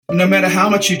no matter how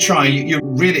much you try, you're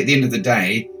really, at the end of the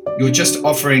day, you're just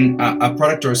offering a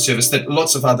product or a service that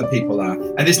lots of other people are.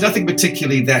 And there's nothing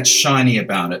particularly that shiny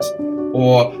about it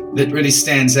or that really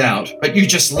stands out, but you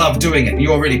just love doing it and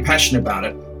you're really passionate about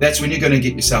it. That's when you're going to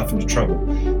get yourself into trouble,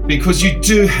 because you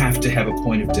do have to have a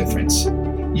point of difference.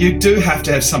 You do have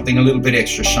to have something a little bit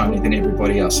extra shiny than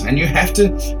everybody else. And you have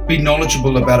to be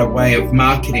knowledgeable about a way of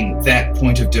marketing that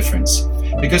point of difference.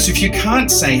 Because if you can't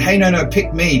say, hey, no,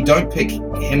 pick me, don't pick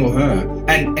him or her.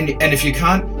 And if you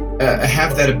can't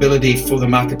have that ability for the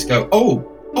market to go, oh,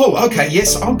 okay,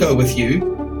 yes, I'll go with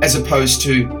you, as opposed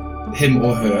to him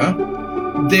or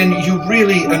her, then you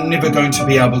really are never going to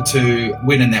be able to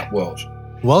win in that world.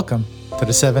 Welcome to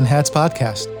the Seven Hats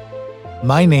Podcast.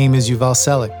 My name is Yuval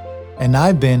Selik, and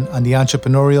I've been on the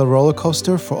entrepreneurial roller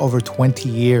coaster for over 20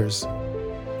 years.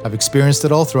 I've experienced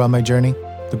it all throughout my journey: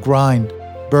 the grind,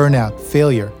 burnout,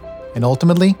 failure, and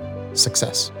ultimately,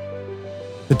 success.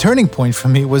 The turning point for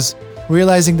me was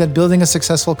realizing that building a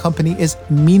successful company is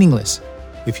meaningless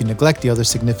if you neglect the other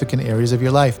significant areas of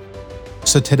your life.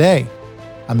 So today,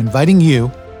 I'm inviting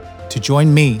you to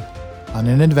join me on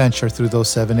an adventure through those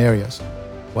 7 areas,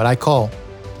 what I call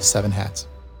the 7 hats.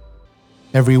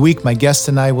 Every week, my guests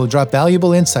and I will drop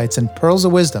valuable insights and pearls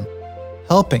of wisdom,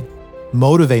 helping,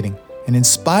 motivating, and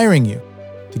inspiring you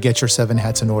to get your 7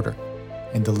 hats in order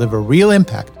and deliver real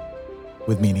impact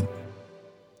with meaning.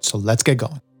 So let's get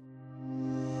going.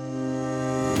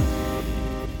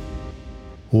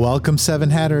 Welcome, 7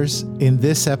 Hatters. In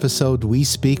this episode, we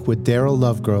speak with Darryl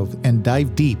Lovegrove and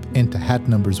dive deep into hat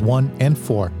numbers 1 and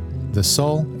 4, the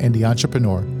soul and the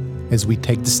entrepreneur, as we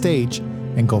take the stage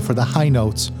and go for the high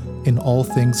notes in all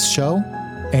things show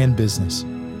and business.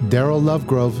 Darryl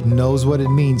Lovegrove knows what it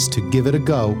means to give it a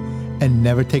go and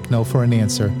never take no for an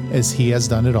answer, as he has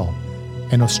done it all.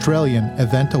 An Australian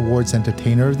Event Awards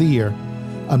Entertainer of the Year,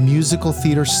 a musical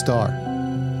theater star,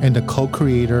 and a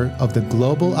co-creator of the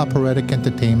global operatic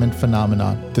entertainment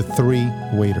phenomenon, The Three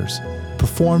Waiters,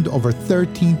 performed over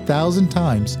 13,000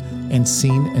 times and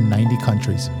seen in 90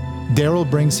 countries. Darryl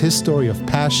brings his story of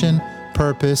passion,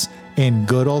 purpose, and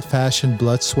good old-fashioned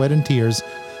blood, sweat, and tears.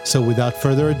 So without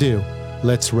further ado,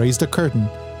 let's raise the curtain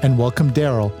and welcome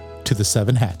Darryl to the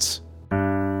 7 Hats.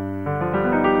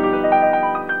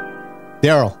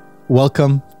 Darryl,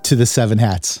 welcome to the 7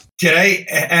 Hats. G'day,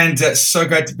 and so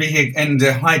great to be here. And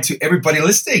hi to everybody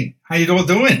listening. How you all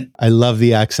doing? I love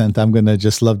the accent. I'm going to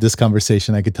just love this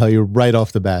conversation. I could tell you right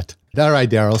off the bat. All right,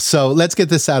 Darryl. So let's get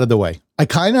this out of the way. I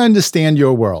kind of understand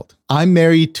your world. I'm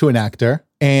married to an actor,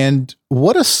 and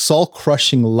what a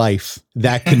soul-crushing life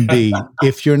that can be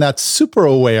if you're not super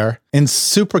aware and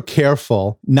super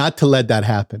careful not to let that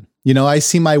happen. You know, I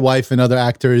see my wife and other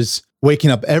actors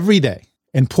waking up every day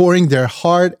and pouring their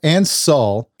heart and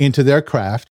soul into their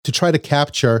craft to try to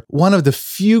capture one of the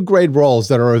few great roles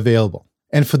that are available.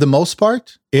 And for the most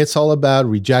part, it's all about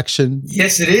rejection.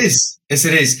 Yes, it is. Yes,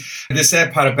 it is. The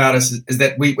sad part about us is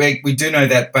that we do know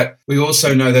that, but we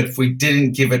also know that if we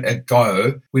didn't give it a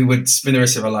go, we would spend the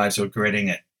rest of our lives regretting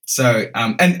it. So,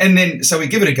 so we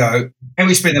give it a go, and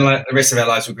we spend the rest of our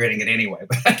lives regretting it anyway.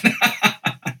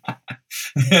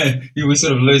 You would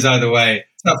sort of lose either way.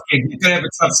 Tough skin. You've got to have a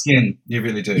tough skin. You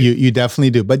really do. You definitely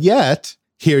do. But yet,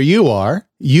 here you are.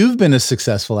 You've been a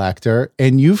successful actor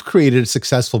and you've created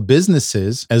successful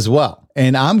businesses as well.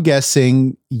 And I'm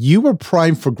guessing you were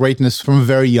primed for greatness from a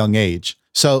very young age.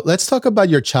 So let's talk about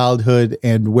your childhood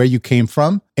and where you came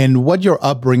from and what your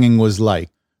upbringing was like.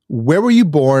 Where were you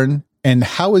born and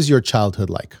how was your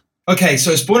childhood like? Okay, so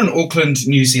I was born in Auckland,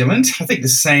 New Zealand. I think the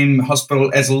same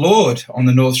hospital as Lord on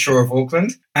the North Shore of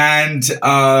Auckland. And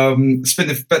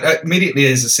but immediately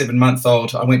as a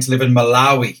 7-month-old, I went to live in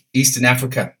Malawi, Eastern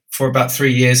Africa, for about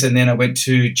 3 years. And then I went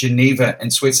to Geneva in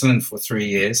Switzerland for 3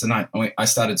 years. And I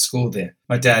started school there.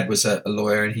 My dad was a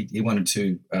lawyer, and he wanted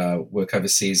to work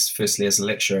overseas, firstly as a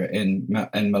lecturer in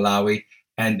Malawi.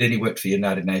 And then he worked for the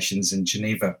United Nations in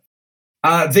Geneva.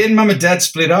 Then Mum and Dad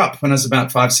split up when I was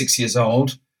about 5-6 years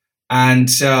old. And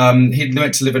he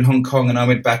went to live in Hong Kong, and I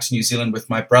went back to New Zealand with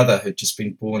my brother, who'd just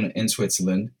been born in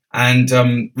Switzerland. And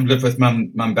we lived with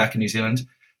Mum back in New Zealand.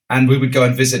 And we would go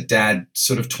and visit Dad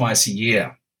sort of twice a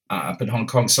year up in Hong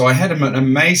Kong. So I had an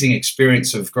amazing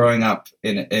experience of growing up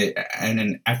in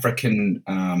an African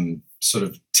sort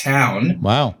of town.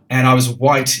 Wow. And I was a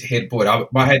white-haired boy.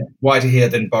 I had whiter hair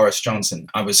than Boris Johnson.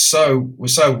 I was so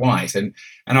white. And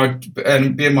I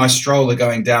would be in my stroller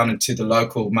going down into the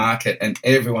local market, and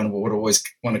everyone would always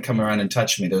want to come around and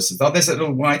touch me. There's that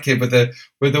little white kid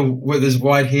with his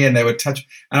white hair, and they would touch.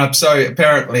 And so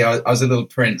apparently I was a little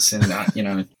prince, and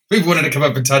People wanted to come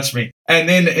up and touch me. And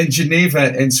then in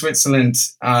Geneva, in Switzerland,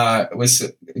 had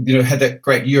that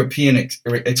great European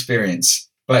experience.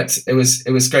 But it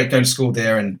was great going to school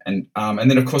there, and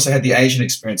then of course I had the Asian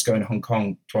experience going to Hong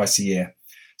Kong twice a year.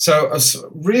 So I was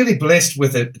really blessed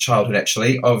with a childhood,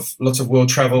 actually, of lots of world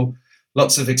travel,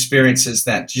 lots of experiences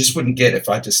that you just wouldn't get if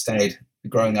I just stayed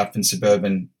growing up in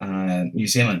suburban New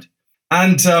Zealand.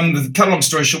 And to cut a long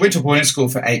story short, went to boarding school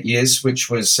for 8 years, which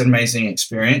was an amazing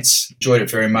experience. Enjoyed it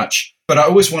very much. But I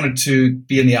always wanted to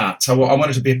be in the arts. I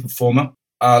wanted to be a performer.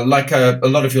 Like a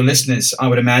lot of your listeners, I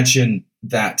would imagine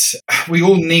that we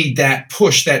all need that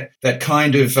push, that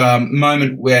kind of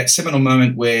seminal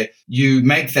moment where you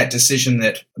make that decision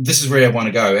that this is where I want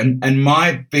to go. And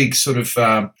my big sort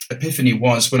of epiphany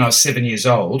was when I was 7 years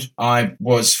old. I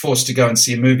was forced to go and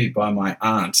see a movie by my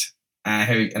aunt.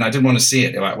 And I didn't want to see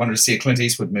it. I wanted to see a Clint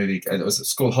Eastwood movie. It was at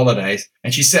school holidays.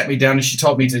 And she sat me down and she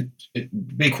told me to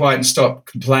be quiet and stop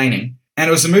complaining. And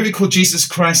it was a movie called Jesus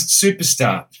Christ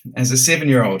Superstar as a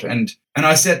 7-year-old. And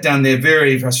I sat down there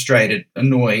very frustrated,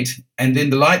 annoyed. And then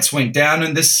the lights went down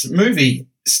and this movie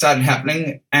started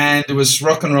happening. And there was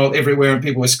rock and roll everywhere and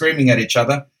people were screaming at each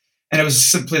other. And it was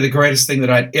simply the greatest thing that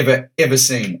I'd ever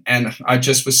seen. And I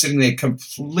just was sitting there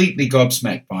completely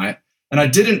gobsmacked by it. And I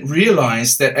didn't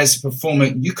realize that as a performer,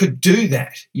 you could do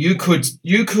that. You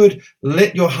could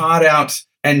let your heart out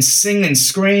and sing and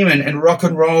scream and rock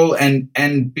and roll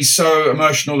and be so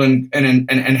emotional and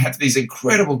have these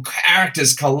incredible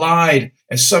characters collide.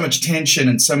 There's so much tension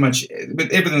and so much with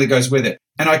everything that goes with it.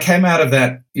 And I came out of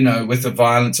that, with the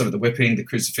violence of the whipping, the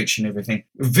crucifixion, everything,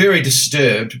 very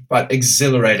disturbed, but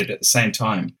exhilarated at the same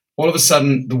time. All of a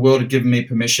sudden, the world had given me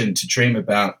permission to dream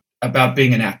about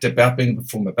being an actor, about being a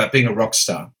performer, about being a rock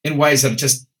star in ways that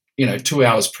just 2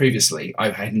 hours previously,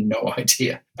 I had no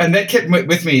idea. And that kept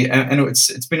with me, and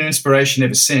it's been an inspiration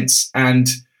ever since. And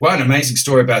one amazing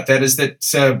story about that is that,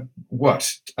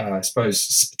 I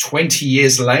suppose 20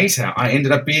 years later, I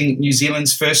ended up being New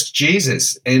Zealand's first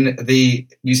Jesus in the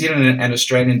New Zealand and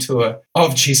Australian tour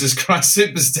of Jesus Christ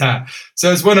Superstar.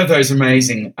 So it's one of those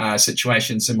amazing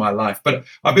situations in my life. But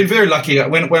I've been very lucky.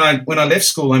 When I left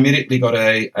school, I immediately got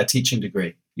a teaching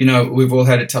degree. We've all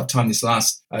had a tough time these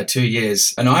last 2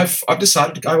 years, and I've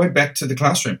decided I went back to the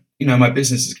classroom. My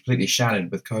business is completely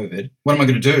shattered with COVID. What am I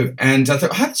going to do? And I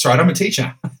thought, that's right, I'm a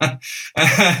teacher.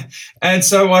 And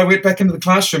so I went back into the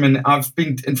classroom, and I've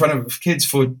been in front of kids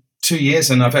for 2 years,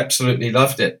 and I've absolutely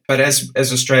loved it. But as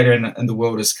Australia and the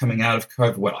world is coming out of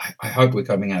COVID, well, I hope we're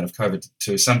coming out of COVID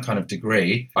to some kind of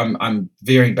degree. I'm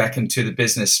veering back into the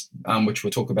business, which we'll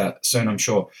talk about soon, I'm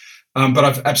sure. But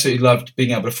I've absolutely loved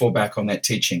being able to fall back on that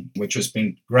teaching, which has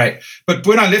been great. But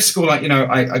when I left school,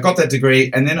 I got that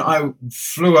degree, and then I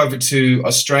flew over to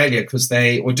Australia because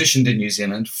they auditioned in New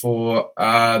Zealand for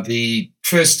the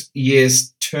first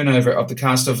year's turnover of the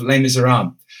cast of Les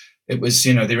Miserables. It was,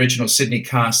 the original Sydney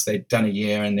cast. They'd done a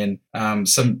year, and then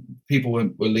some people were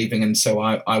leaving, and so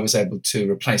I was able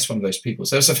to replace one of those people.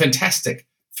 So it was a fantastic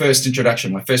first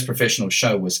introduction. My first professional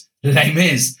show was Les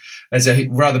Mis, as a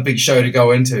rather big show to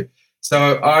go into.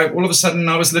 So all of a sudden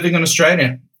I was living in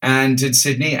Australia and in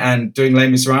Sydney and doing Les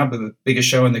Miserables, the biggest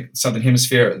show in the Southern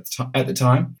Hemisphere at the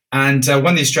time, and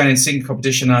won the Australian singing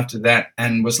competition after that,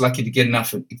 and was lucky to get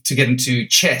into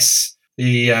Chess,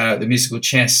 the musical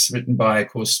Chess, written by, of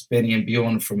course, Benny and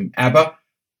Bjorn from ABBA,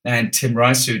 and Tim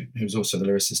Rice, who's also the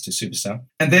lyricist to Superstar.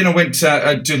 And then I went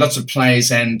to do lots of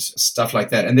plays and stuff like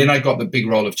that. And then I got the big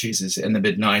role of Jesus in the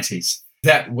mid-90s.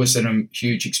 That was a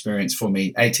huge experience for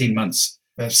me. 18 months,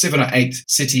 7 or 8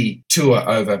 city tour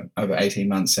over 18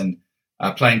 months, and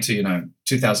playing to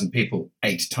 2,000 people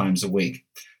 8 times a week,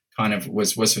 kind of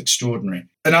was extraordinary.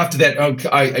 And after that,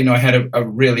 I had a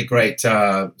really great 2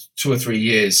 or 3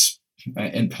 years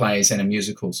in plays and in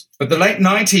musicals. But the late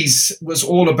 90s was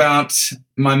all about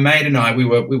my mate and I. We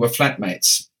were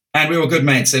flatmates, and we were good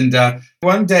mates. And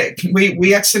one day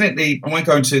we accidentally, I won't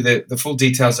go into the full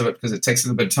details of it because it takes a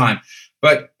little bit of time,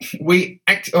 but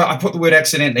I put the word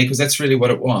accidentally because that's really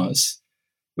what it was.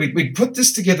 We put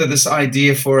this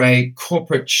idea for a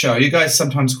corporate show. You guys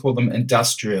sometimes call them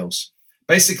industrials.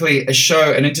 Basically a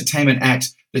show, an entertainment act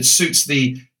that suits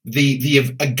a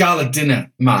gala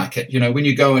dinner market. When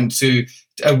you go into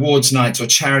awards nights or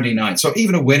charity nights or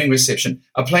even a wedding reception,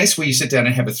 a place where you sit down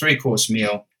and have a 3-course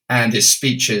meal, and there's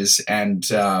speeches and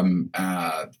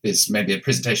there's maybe a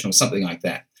presentation or something like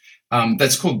that.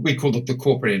 We call it the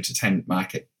corporate entertainment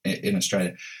market in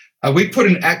Australia. We put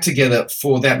an act together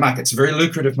for that market. It's a very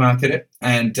lucrative market,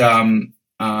 and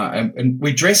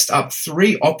we dressed up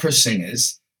 3 opera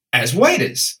singers as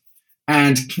waiters.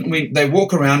 And they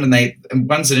walk around, and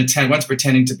one's an Italian, one's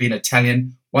pretending to be an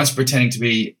Italian, one's pretending to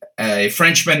be a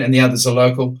Frenchman, and the others are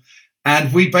local.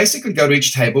 And we basically go to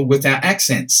each table with our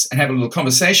accents and have a little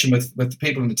conversation with the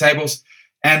people in the tables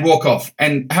and walk off.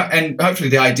 And hopefully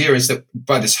the idea is that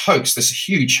by this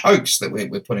huge hoax that we're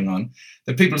putting on,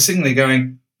 that people are sitting there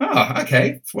going, oh,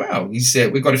 okay, wow,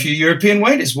 we've got a few European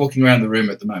waiters walking around the room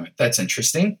at the moment. That's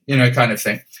interesting, kind of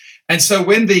thing. And so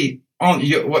when what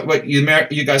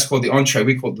you guys call the entree,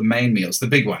 we call it the main meals, the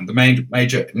big one, the main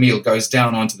major meal goes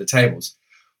down onto the tables,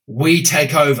 we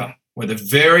take over with a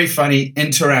very funny,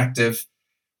 interactive,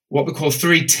 what we call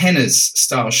three tenors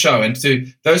style show. And to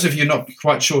those of you not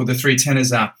quite sure what the three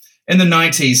tenors are, in the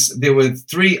 90s, there were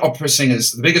three opera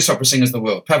singers, the biggest opera singers in the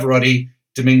world, Pavarotti,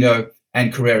 Domingo,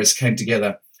 and Carreras came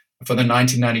together for the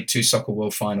 1992 Soccer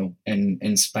World Final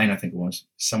in Spain, I think it was,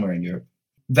 somewhere in Europe.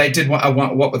 They did what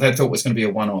they thought was going to be a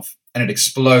one-off, and it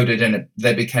exploded, and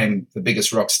they became the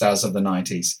biggest rock stars of the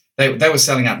 90s. They were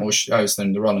selling out more shows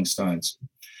than the Rolling Stones.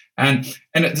 So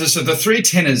the three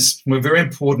tenors were a very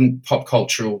important pop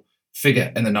cultural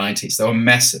figure in the 90s. They were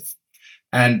massive.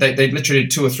 And they literally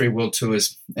did 2 or 3 world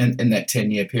tours in that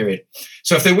 10-year period.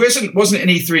 So if there wasn't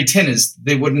any three tenors,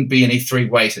 there wouldn't be any three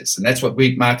waiters. And that's what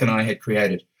Mark and I had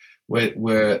created,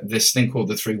 were this thing called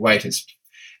the three waiters.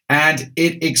 And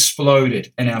it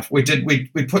exploded. And we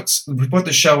put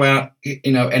the show out,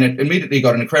 and it immediately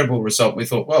got an incredible result. We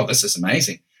thought, well, this is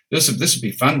amazing. This would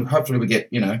be fun. Hopefully we get,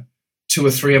 2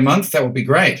 or 3 a month. That would be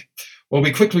great. Well,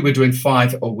 we quickly were doing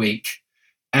 5 a week.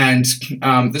 And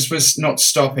this was not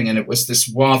stopping, and it was this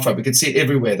wildfire. We could see it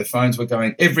everywhere. The phones were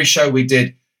going. Every show we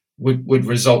did would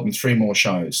result in 3 more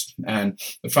shows. And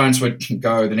the phones would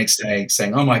go the next day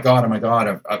saying, oh, my God,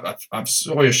 I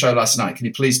saw your show last night. Can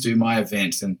you please do my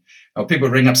event? And people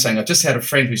would ring up saying, I've just had a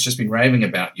friend who's just been raving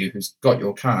about you, who's got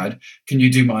your card. Can you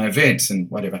do my event?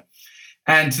 And whatever.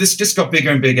 And this just got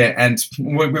bigger and bigger. And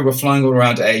we were flying all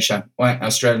around Asia,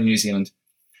 Australia, New Zealand.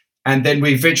 And then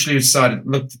we eventually decided,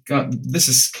 look, God, this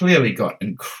has clearly got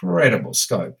incredible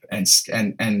scope and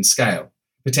scale,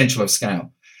 potential of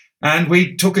scale. And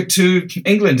we took it to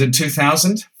England in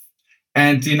 2000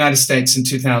 and the United States in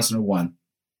 2001.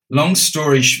 Long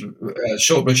story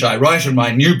short, which I write in my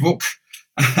new book,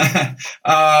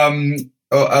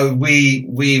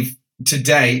 we've to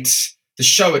date, the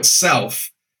show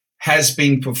itself has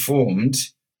been performed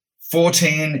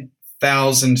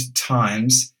 14,000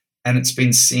 times. And it's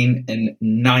been seen in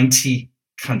 90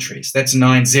 countries. That's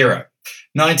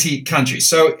 90 countries.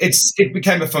 So it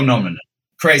became a phenomenon.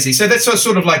 Crazy. So that's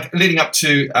sort of like leading up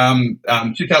to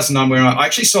 2009, where I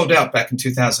actually sold out back in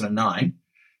 2009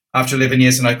 after 11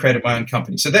 years, and I created my own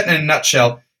company. So that, in a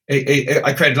nutshell,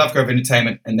 I created Lovegrove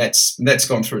Entertainment, and that's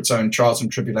gone through its own trials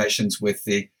and tribulations with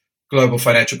the global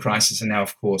financial crisis, and now,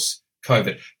 of course,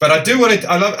 COVID. But I do what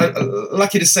I love.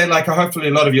 Lucky to say, like hopefully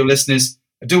a lot of your listeners,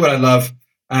 I do what I love.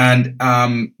 And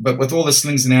but with all the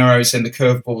slings and arrows and the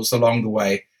curveballs along the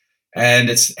way, and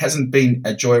it hasn't been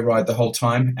a joyride the whole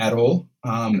time at all.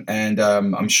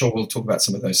 I'm sure we'll talk about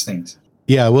some of those things.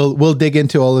 Yeah, we'll dig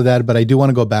into all of that, but I do want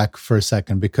to go back for a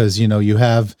second because you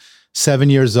have 7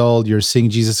 years old, you're seeing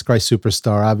Jesus Christ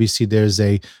Superstar. Obviously, there's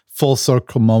a full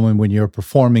circle moment when you're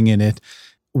performing in it.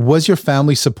 Was your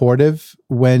family supportive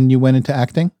when you went into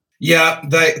acting? Yeah,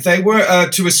 they were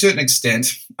to a certain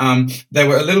extent. They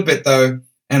were a little bit though.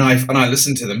 And I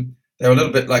listened to them. They were a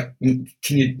little bit like, can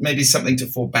you maybe something to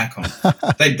fall back on?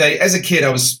 They as a kid, I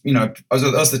was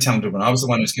the talented one. I was the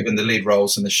one who was given the lead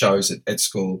roles in the shows at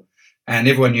school, and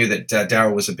everyone knew that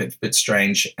Darryl was a bit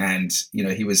strange, and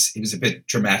he was a bit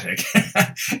dramatic,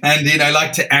 and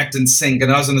liked to act and sing. And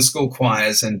I was in the school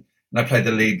choirs, and I played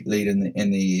the lead in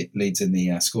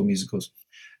the school musicals.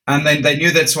 And then they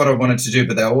knew that's what I wanted to do,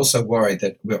 but they were also worried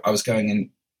that I was going in.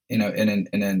 In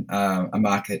a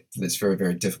market that's very,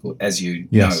 very difficult, as you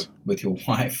know, with your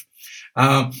wife.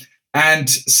 And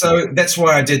so that's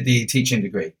why I did the teaching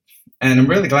degree. And I'm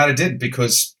really glad I did,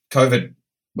 because COVID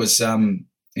was, I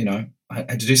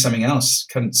had to do something else,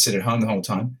 couldn't sit at home the whole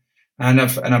time. And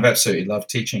I've absolutely loved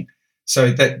teaching. So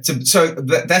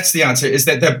that's the answer, is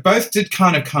that they both did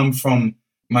kind of come from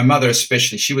my mother,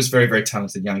 especially. She was a very, very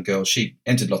talented young girl. She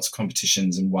entered lots of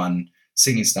competitions and won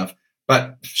singing stuff.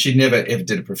 But she never ever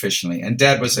did it professionally. And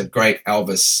Dad was a great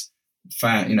Elvis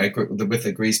fan, with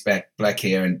the greased back black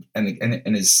hair, and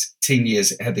in his teen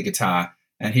years had the guitar,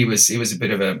 and he was a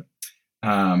bit of a,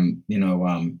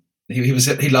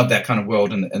 he loved that kind of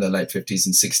world in the late 50s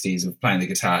and 60s of playing the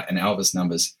guitar and Elvis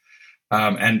numbers.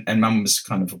 And Mum was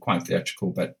kind of quite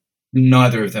theatrical, but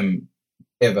neither of them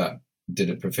ever did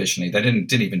it professionally. They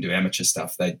didn't even do amateur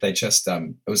stuff. They just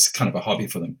it was kind of a hobby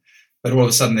for them. But all of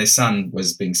a sudden, their son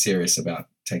was being serious about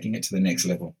taking it to the next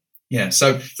level. Yeah,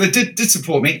 so they did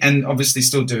support me, and obviously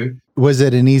still do. Was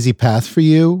it an easy path for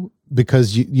you?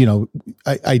 Because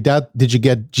I doubt, did you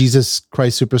get Jesus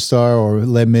Christ Superstar or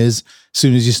Les Mis as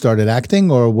soon as you started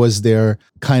acting, or was there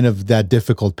kind of that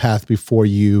difficult path before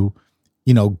you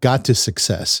got to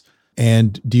success?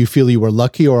 And do you feel you were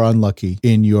lucky or unlucky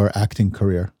in your acting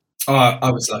career?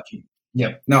 I was lucky.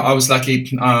 Yeah, no, I was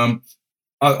lucky.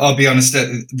 I'll be honest.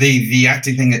 The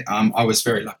acting thing, I was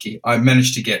very lucky. I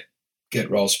managed to get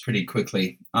roles pretty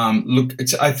quickly.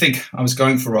 I think I was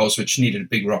going for roles which needed a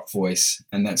big rock voice,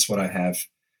 and that's what I have.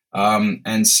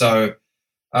 And so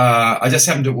I just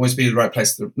happened to always be the right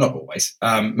place. Not always.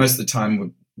 Most of the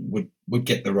time would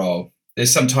get the role.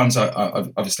 There's sometimes I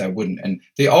obviously I wouldn't. And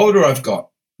the older I've got,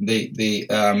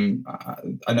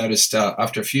 I noticed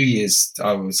after a few years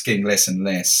I was getting less and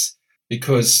less,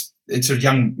 because it's a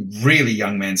really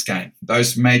young man's game.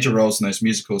 Those major roles in those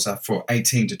musicals are for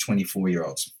 18 to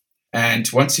 24-year-olds. And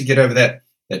once you get over that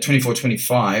 24,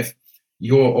 25,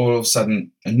 you're all of a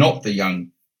sudden not the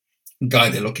young guy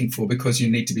they're looking for, because you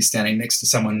need to be standing next to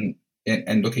someone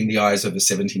and looking in the eyes of a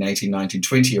 17, 18, 19,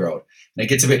 20-year-old. And it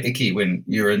gets a bit icky when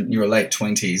you're in your late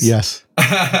 20s. Yes.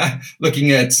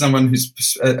 Looking at someone who's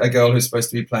a girl who's supposed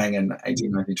to be playing an 18,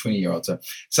 19, 20-year-old.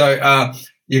 So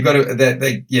you've got to,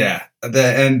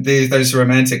 those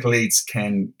romantic leads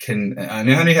can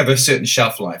only have a certain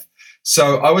shelf life.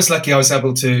 So I was lucky. I was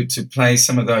able to play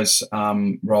some of those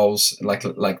roles,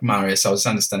 like Marius. I was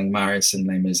understanding Marius in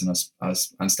Les Mis, and I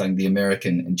was understanding the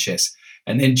American in Chess.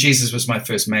 And then Jesus was my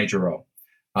first major role.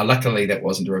 Luckily, that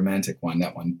wasn't a romantic one,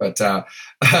 that one. But then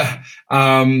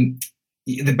I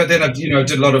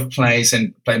did a lot of plays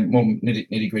and played more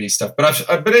nitty gritty stuff. But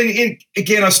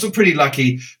again, I was still pretty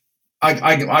lucky.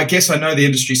 I guess I know the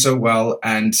industry so well,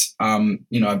 and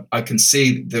I can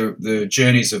see the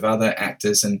journeys of other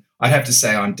actors, and I'd have to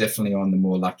say I'm definitely on the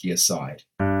more luckier side.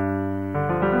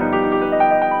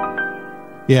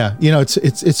 Yeah,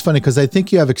 it's funny because I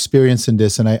think you have experience in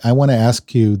this, and I want to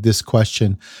ask you this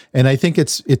question, and I think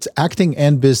it's acting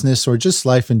and business, or just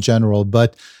life in general,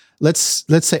 but let's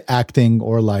say acting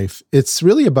or life. It's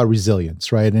really about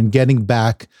resilience, right? And getting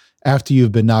back after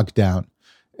you've been knocked down.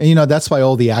 And, that's why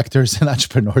all the actors and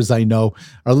entrepreneurs I know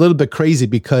are a little bit crazy,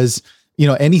 because,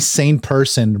 any sane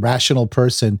person, rational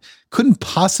person couldn't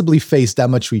possibly face that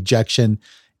much rejection,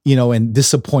 and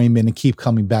disappointment and keep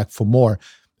coming back for more.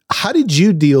 How did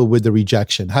you deal with the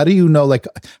rejection? How do you know,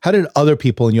 how did other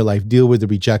people in your life deal with the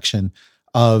rejection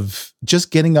of just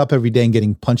getting up every day and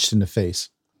getting punched in the face?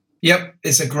 Yep,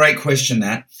 it's a great question,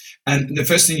 that. And the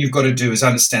first thing you've got to do is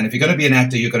understand, if you're going to be an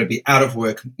actor, you're going to be out of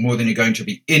work more than you're going to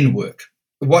be in work.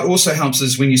 What also helps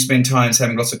is when you spend time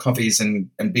having lots of coffees and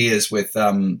beers with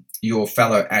your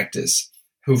fellow actors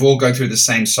who've all go through the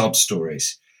same sob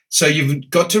stories. So you've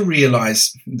got to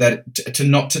realize that to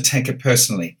not to take it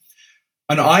personally.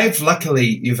 And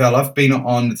luckily, Yuval, I've been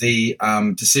on the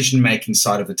decision-making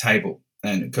side of the table,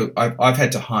 and I've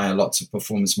had to hire lots of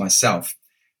performers myself.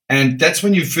 And that's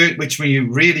when you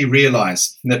really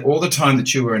realize that all the time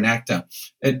that you were an actor,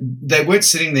 they weren't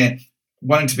sitting there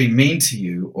wanting to be mean to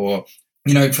you, or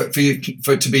for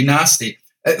it to be nasty.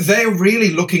 They're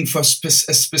really looking for a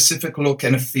specific look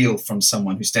and a feel from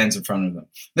someone who stands in front of them.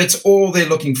 That's all they're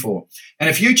looking for.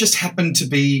 And if you just happen to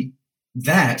be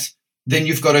that, then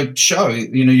you've got a show.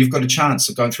 You've got a chance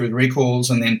of going through the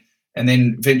recalls, and then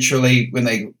eventually, when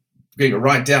they get it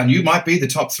right down, you might be the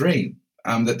top 3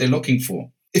 that they're looking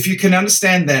for. If you can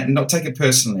understand that and not take it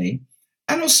personally.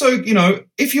 And also,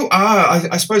 if you are,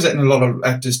 I suppose that a lot of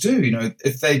actors do,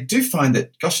 if they do find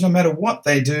that, gosh, no matter what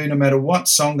they do, no matter what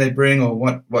song they bring or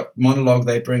what monologue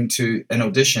they bring to an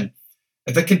audition,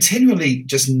 if they're continually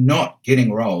just not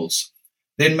getting roles,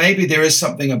 then maybe there is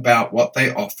something about what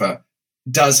they offer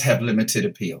does have limited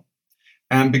appeal.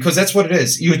 Because that's what it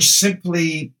is. You're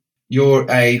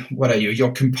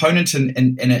a component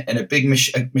in a big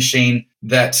machine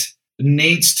that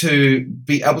needs to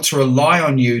be able to rely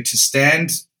on you to stand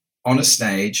on a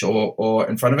stage or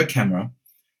in front of a camera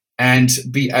and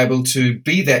be able to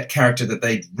be that character that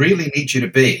they really need you to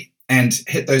be, and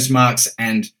hit those marks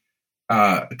and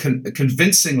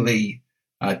convincingly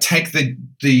take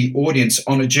the audience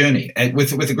on a journey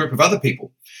with a group of other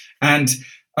people. And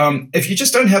if you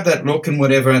just don't have that look and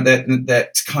whatever,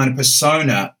 that kind of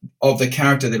persona of the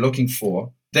character they're looking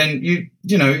for, then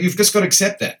you've just got to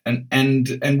accept that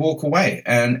and walk away,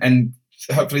 and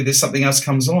hopefully there's something else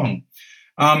comes along.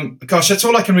 Gosh, that's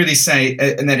all I can really say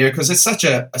in that area, because it's such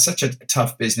a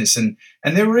tough business, and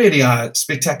there really are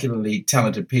spectacularly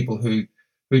talented people who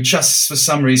just for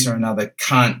some reason or another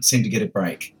can't seem to get a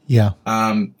break. Yeah.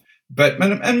 But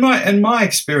in my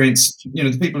experience,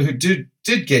 the people who did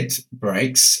get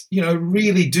breaks,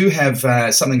 really do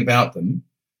have something about them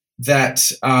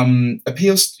that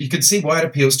appeals. You could see why it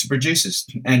appeals to producers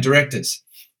and directors,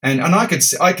 and I could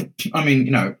see, I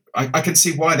could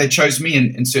see why they chose me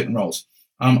in certain roles.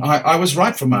 I was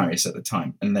right for Marius at the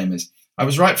time, and Les Mis. I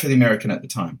was right for The American at the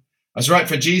time. I was right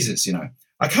for Jesus.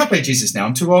 I can't play Jesus now.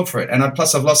 I'm too old for it, and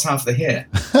plus I've lost half the hair.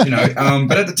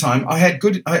 But at the time I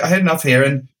had enough hair,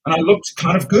 and I looked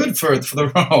kind of good for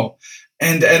the role,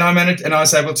 and I managed, and I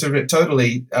was able to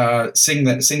totally sing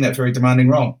that very demanding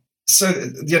role. So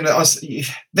that's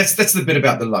the bit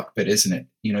about the luck bit, isn't it?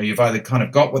 You've either kind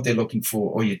of got what they're looking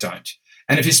for or you don't.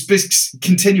 And if you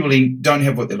continually don't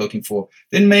have what they're looking for,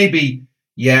 then maybe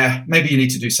you need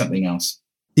to do something else.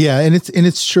 Yeah, and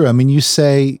it's true. I mean, you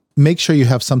say make sure you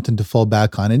have something to fall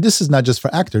back on, and this is not just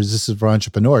for actors. This is for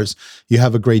entrepreneurs. You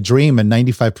have a great dream, and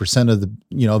 95% of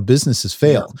the businesses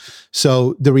fail. Yeah.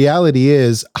 So the reality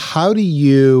is, how do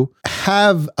you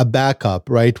have a backup,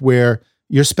 right, where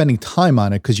you're spending time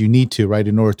on it because you need to, right,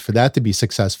 in order for that to be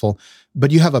successful,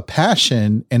 but you have a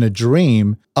passion and a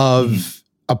dream of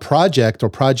a project or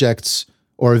projects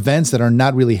or events that are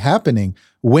not really happening?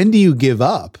 When do you give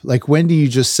up? Like, when do you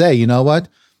just say, you know what?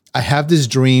 I have this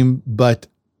dream, but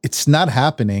it's not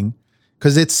happening,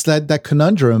 because it's that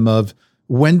conundrum of,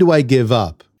 when do I give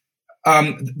up?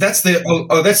 That's the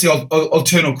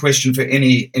alternate question for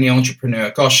any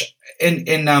entrepreneur. Gosh, in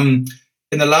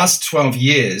the last 12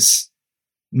 years,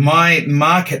 my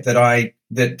market that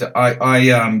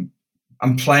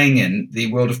I'm playing in,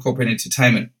 the world of corporate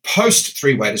entertainment, post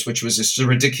Three Waiters, which was just a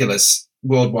ridiculous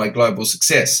worldwide global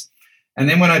success, and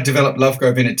then when I developed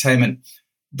Lovegrove Entertainment,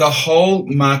 the whole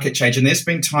market changed. And there's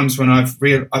been times when I've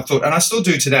thought, and I still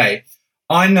do today,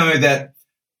 I know that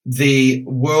the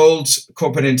world's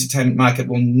corporate entertainment market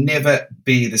will never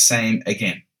be the same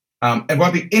again. It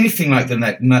won't be anything like the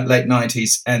late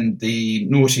 90s and the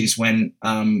noughties, when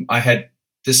I had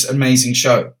this amazing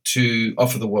show to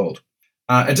offer the world.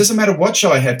 It doesn't matter what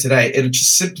show I have today. It'll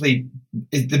just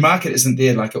the market isn't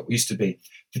there like it used to be.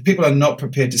 The people are not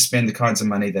prepared to spend the kinds of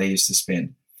money they used to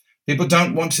spend. People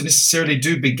don't want to necessarily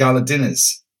do big gala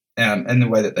dinners in the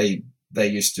way that they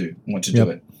used to want to do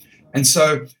it. And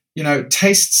so,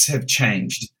 tastes have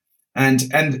changed, and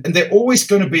they're always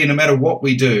going to be, no matter what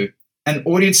we do, an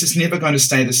audience is never going to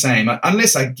stay the same,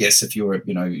 unless, I guess, if you're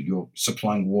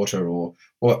supplying water or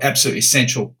absolutely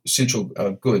essential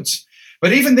goods.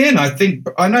 But even then, I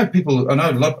belong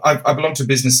to a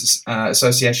business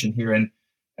association here in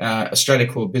Australia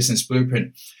called Business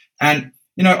Blueprint, and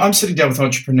I'm sitting down with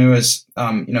entrepreneurs,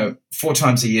 4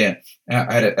 times a year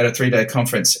at a 3-day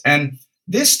conference, and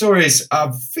their stories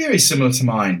are very similar to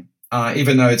mine.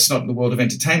 Even though it's not in the world of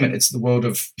entertainment, it's the world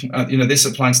of they're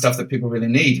supplying stuff that people really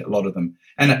need, a lot of them,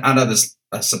 and others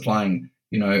are supplying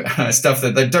stuff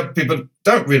that people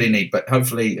don't really need, but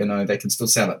hopefully they can still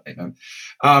sell it.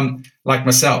 Like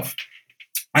myself,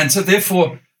 and so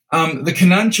therefore the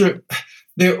conundrum.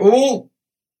 They're all.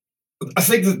 I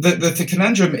think that the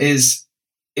conundrum is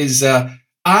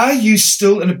are you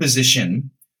still in a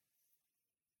position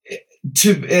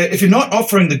to, if you're not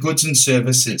offering the goods and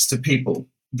services to people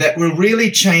that will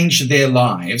really change their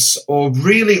lives or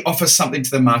really offer something to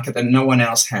the market that no one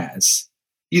else has,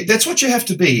 that's what you have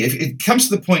to be. If it comes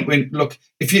to the point when, look,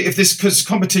 if this, because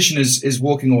competition is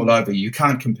walking all over you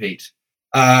can't compete.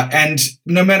 And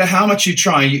no matter how much you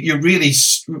try, you're really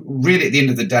at the end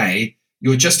of the day,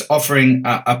 you're just offering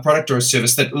a product or a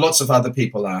service that lots of other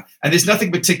people are. And there's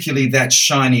nothing particularly that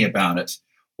shiny about it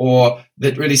or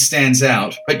that really stands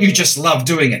out, but you just love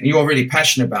doing it and you're really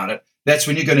passionate about it. That's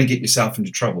when you're going to get yourself into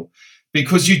trouble,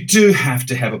 because you do have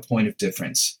to have a point of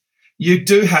difference. You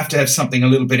do have to have something a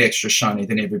little bit extra shiny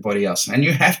than everybody else. And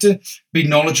you have to be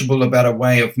knowledgeable about a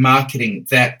way of marketing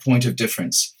that point of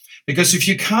difference. Because if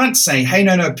you can't say, hey,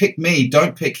 no, pick me,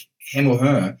 don't pick him or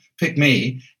her, pick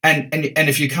me. And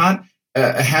if you can't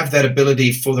have that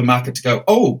ability for the market to go,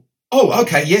 oh,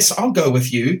 okay, yes, I'll go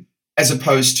with you, as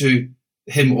opposed to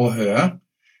him or her,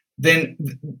 then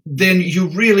you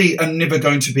really are never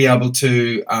going to be able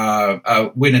to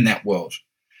win in that world.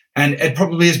 And it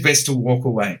probably is best to walk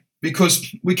away,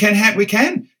 because we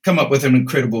can come up with an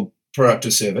incredible product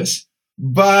or service,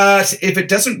 but if it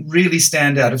doesn't really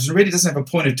stand out, if it really doesn't have a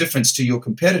point of difference to your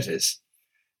competitors,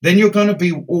 then you're going to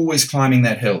be always climbing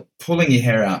that hill, pulling your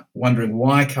hair out, wondering,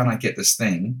 why can't I get this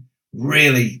thing,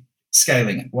 really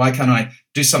scaling it? Why can't I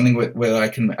do something where I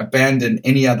can abandon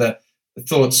any other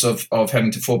thoughts of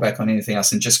having to fall back on anything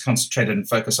else and just concentrate and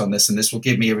focus on this, and this will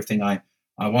give me everything I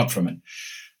want from it.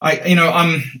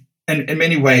 I'm in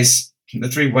many ways, the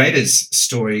Three Waiters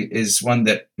story is one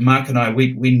that Mark and I,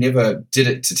 we never did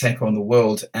it to take on the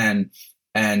world and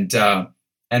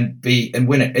and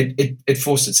win it. It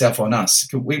forced itself on us.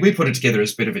 We put it together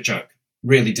as a bit of a joke,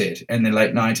 really did, in the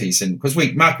late 90s. And because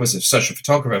Mark was a social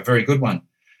photographer, a very good one,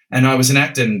 and I was an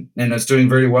actor and I was doing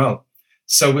very well.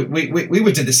 So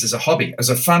we did this as a hobby, as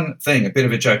a fun thing, a bit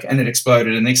of a joke, and it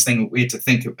exploded. And next thing we had to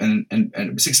think,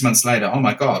 and 6 months later, oh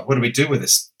my God, what do we do with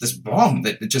this bomb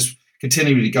that just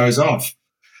continually goes off?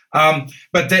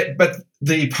 But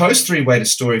the post Three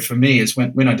Waiters story for me is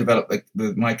when I developed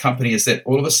my company, is that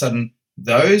all of a sudden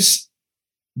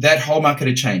that whole market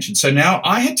had changed, and so now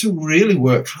I had to really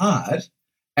work hard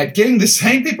at getting the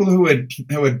same people who had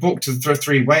booked the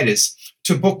Three Waiters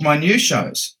to book my new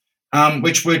shows,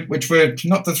 which were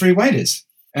not the Three Waiters,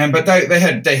 but they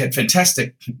had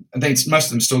fantastic. I think most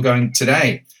of them still going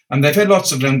today. They've had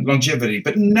lots of longevity,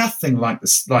 but nothing like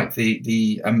this, like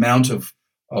the amount of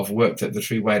work that the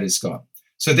Three Waiters got.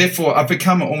 So therefore, I've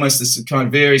become almost this kind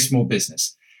of very small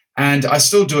business, and I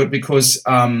still do it because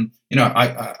I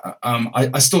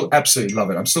still absolutely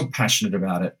love it. I'm still passionate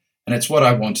about it, and it's what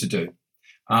I want to do,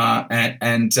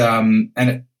 and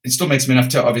it still makes me enough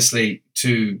to obviously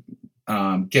to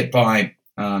get by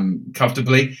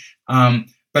comfortably.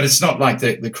 But it's not like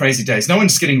the crazy days. No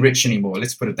one's getting rich anymore.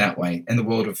 Let's put it that way. In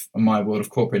my world of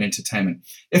corporate entertainment,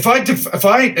 if I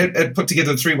put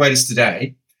together the Three Waiters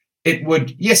today, it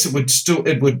would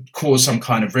cause some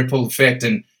kind of ripple effect,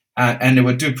 and it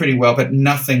would do pretty well, but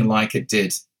nothing like it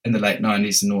did in the late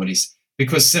 90s and noughties,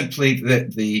 because simply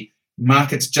the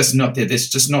market's just not there. There's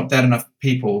just not that enough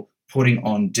people putting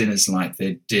on dinners like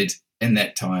they did in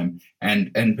that time,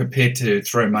 and prepared to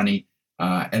throw money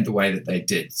and the way that they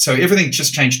did. So everything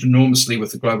just changed enormously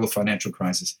with the global financial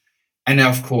crisis. And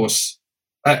now, of course,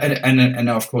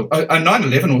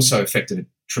 9/11 also affected it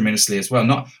tremendously as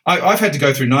well. I've had to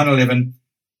go through 9/11,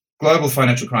 global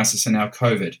financial crisis, and now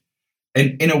COVID,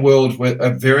 in a world with a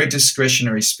very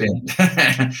discretionary spend.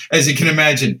 As you can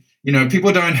imagine,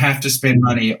 people don't have to spend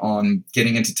money on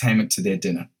getting entertainment to their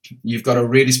dinner. You've got to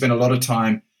really spend a lot of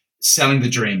time selling the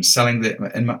dream,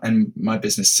 in my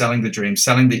business, selling the dream,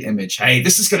 selling the image. Hey,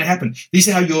 this is going to happen. These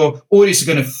are how your audience are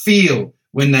going to feel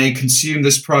when they consume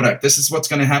this product. This is what's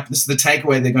going to happen. This is the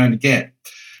takeaway they're going to get.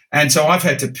 And so I've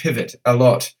had to pivot a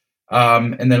lot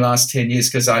in the last 10 years,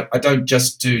 because I don't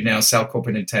just do now sell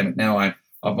corporate entertainment. Now I'm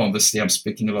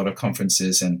speaking a lot of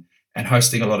conferences and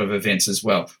hosting a lot of events as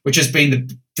well, which has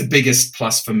been the biggest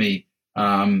plus for me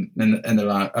in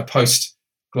the post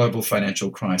global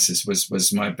financial crisis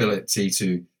was my ability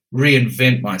to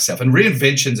reinvent myself. And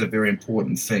reinvention's a very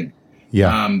important thing.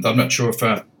 Yeah. I'm not sure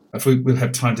if we will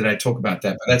have time today to talk about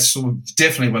that, but that's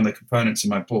definitely one of the components of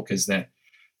my book, is that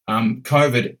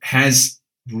COVID has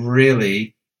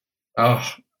really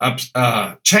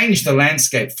changed the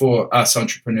landscape for us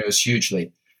entrepreneurs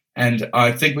hugely. And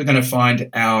I think we're going to find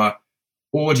our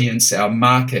audience, our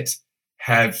market,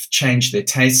 have changed their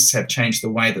tastes, have changed the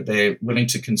way that they're willing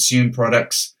to consume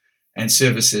products and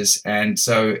services. And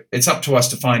so it's up to us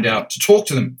to find out, to talk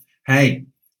to them. Hey,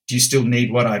 do you still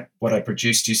need what I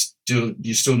produce? Do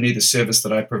you still need the service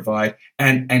that I provide?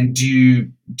 And do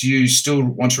you still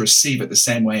want to receive it the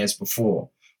same way as before,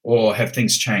 or have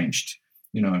things changed?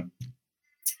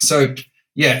 So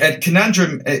yeah, at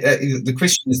conundrum. The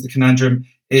question is, the conundrum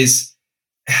is,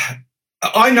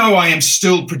 I know I am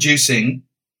still producing.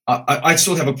 I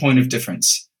still have a point of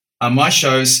difference. My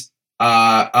shows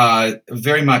are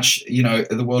very much,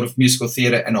 the world of musical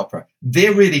theatre and opera.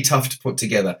 They're really tough to put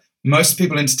together. Most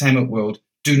people in the entertainment world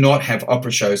do not have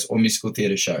opera shows or musical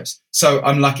theatre shows. So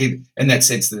I'm lucky in that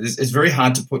sense that it's very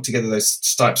hard to put together those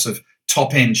types of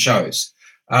top-end shows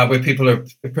where people are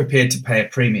prepared to pay a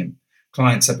premium.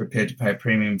 Clients are prepared to pay a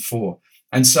premium for.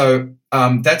 And so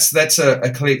that's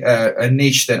a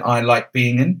niche that I like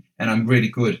being in, and I'm really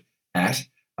good at.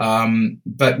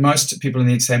 But most people in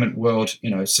the entertainment world,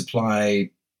 supply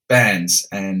bands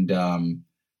and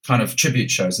kind of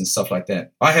tribute shows and stuff like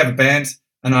that. I have a band,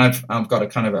 and I've got a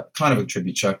kind of a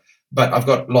tribute show, but I've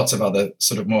got lots of other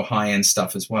sort of more high end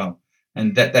stuff as well,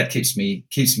 and that keeps me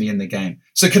in the game.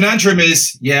 So conundrum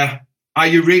is, are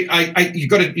you you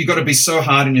got to be so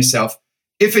hard on yourself.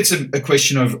 If it's a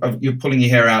question of you're pulling your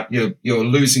hair out, you're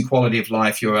losing quality of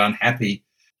life, you're unhappy.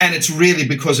 And it's really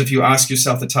because if you ask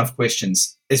yourself the tough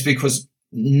questions, it's because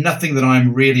nothing that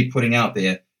I'm really putting out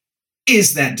there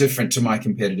is that different to my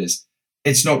competitors.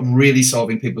 It's not really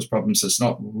solving people's problems. It's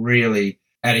not really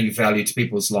adding value to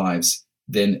people's lives.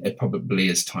 Then it probably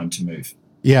is time to move.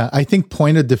 Yeah, I think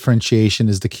point of differentiation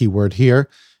is the key word here.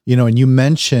 And you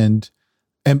mentioned,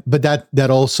 but that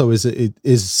also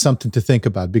is something to think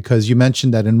about, because you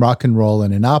mentioned that in rock and roll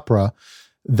and in opera,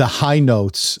 the high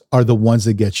notes are the ones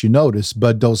that get you noticed,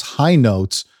 but those high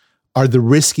notes are the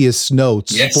riskiest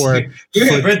notes Yes, for you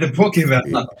have read the book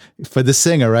about for the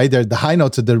singer, right? The high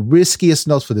notes are the riskiest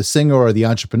notes for the singer or the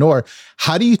entrepreneur.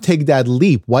 How do you take that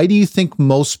leap? Why do you think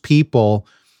most people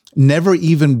never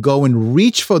even go and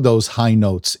reach for those high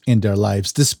notes in their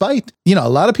lives, despite, a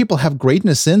lot of people have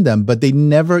greatness in them, but they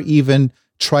never even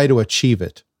try to achieve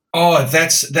it? Oh,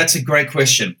 that's a great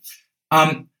question.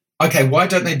 Okay, why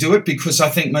don't they do it? Because I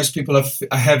think most people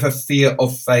have a fear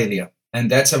of failure. And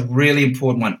that's a really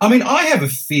important one. I mean, I have a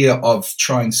fear of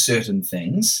trying certain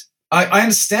things. I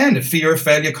understand the fear of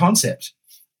failure concept.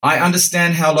 I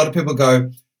understand how a lot of people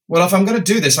go, well, if I'm going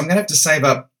to do this, I'm going to have to save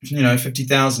up,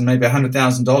 $50,000, maybe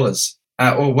 $100,000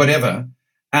 or whatever,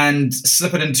 and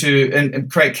slip it into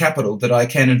and create capital that I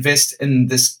can invest in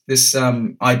this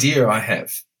idea I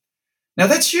have. Now,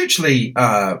 that's hugely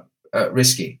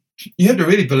risky. You have to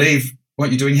really believe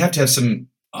what you're doing. You have to have some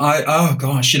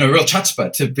real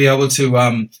chutzpah to be able to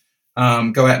go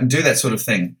out and do that sort of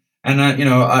thing. And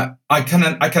I can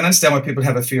understand why people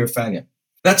have a fear of failure.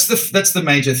 That's the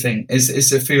major thing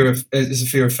is a fear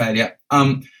of failure.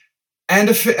 I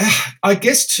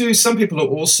guess too, some people are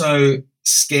also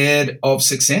scared of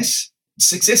success.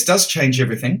 Success does change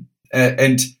everything,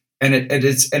 and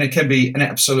it can be an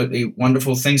absolutely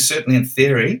wonderful thing, certainly in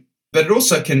theory, but it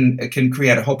also can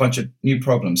create a whole bunch of new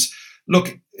problems.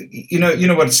 Look, you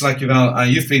know what it's like,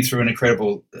 Yuval. You've been through an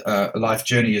incredible life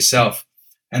journey yourself,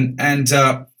 and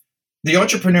the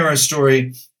entrepreneurial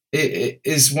story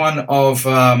is one of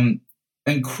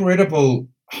incredible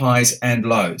highs and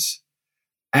lows,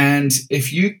 and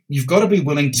if you've got to be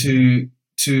willing to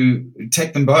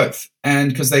take them both,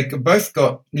 and because they both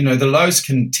got, the lows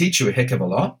can teach you a heck of a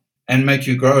lot and make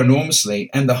you grow enormously,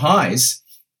 and the highs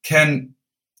can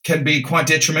be quite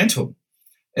detrimental.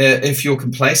 If you're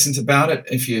complacent about it,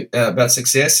 if you about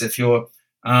success, if you're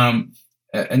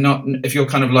if you're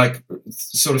kind of like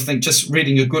sort of think just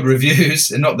reading your good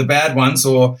reviews and not the bad ones,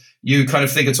 or you kind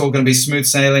of think it's all going to be smooth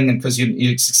sailing and because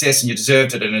you success and you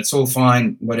deserved it and it's all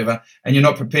fine, whatever, and you're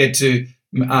not prepared to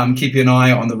keep an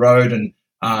eye on the road and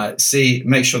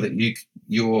make sure that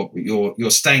you're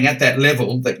staying at that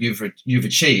level that you've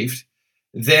achieved,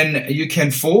 then you can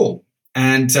fall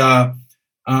and.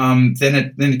 Then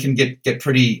it can get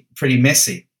pretty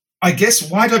messy. I guess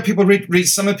why don't people reach?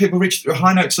 Some of people reach through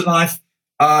high notes in life.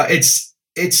 It's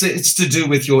to do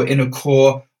with your inner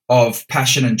core of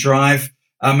passion and drive.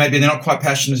 Maybe they're not quite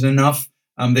passionate enough.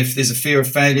 If there's a fear of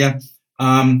failure,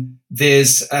 they're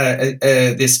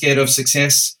scared of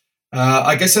success.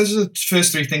 I guess those are the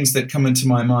first three things that come into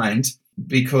my mind.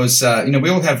 Because we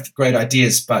all have great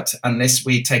ideas, but unless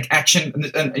we take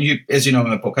action, and you, as you know in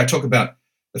my book, I talk about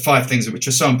the 5 things which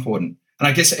are so important. And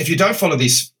I guess if you don't follow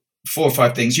these 4 or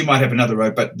 5 things, you might have another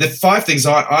road. But the 5 things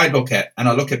I look at, and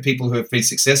I look at people who have been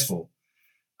successful,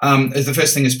 the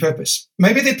first thing is purpose.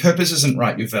 Maybe their purpose isn't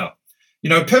right, Yuval.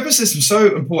 Purpose is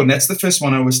so important. That's the first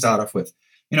one I always start off with.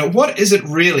 What is it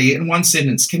really, in one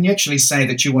sentence, can you actually say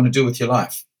that you want to do with your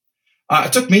life?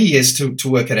 It took me years to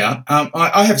work it out.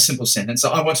 I have a simple sentence.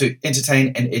 I want to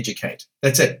entertain and educate.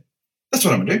 That's it. That's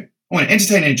what I'm going to do. I want to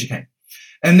entertain and educate.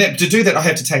 And to do that, I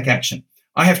have to take action.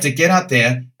 I have to get out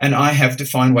there and I have to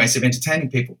find ways of entertaining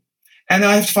people. And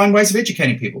I have to find ways of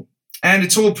educating people. And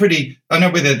it's all I know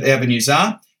where the avenues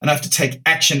are, and I have to take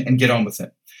action and get on with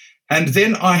it. And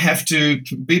then I have to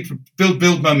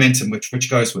build momentum, which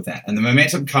goes with that. And the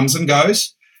momentum comes and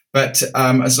goes. But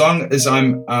as long as I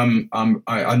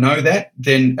know that,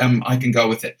 then I can go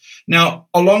with it. Now,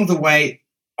 along the way,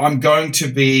 I'm going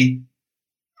to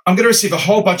receive a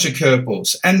whole bunch of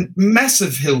curveballs and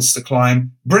massive hills to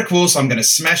climb, brick walls I'm going to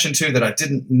smash into that I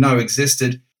didn't know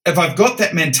existed. If I've got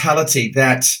that mentality,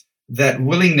 that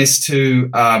willingness to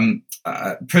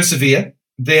persevere,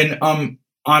 then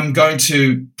I'm going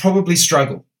to probably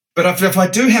struggle. But if I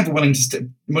do have a willingness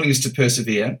to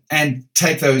persevere and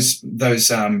take those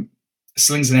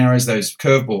slings and arrows, those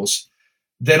curveballs,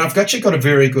 then I've actually got a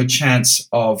very good chance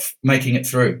of making it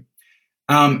through.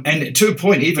 And to a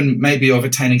point, even maybe of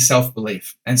attaining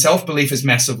self-belief. And self-belief is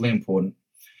massively important,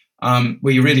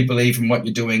 where you really believe in what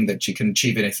you're doing, that you can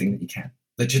achieve anything that you can,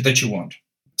 that you want.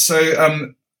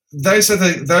 So those are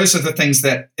the things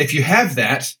that, if you have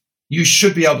that, you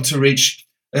should be able to reach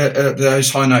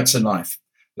those high notes in life.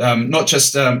 Not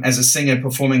just as a singer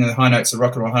performing the high notes, the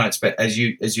rock and roll high notes, but as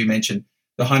you mentioned,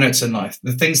 the high notes in life,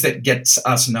 the things that gets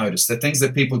us noticed, the things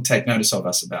that people take notice of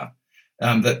us about,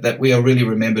 that we are really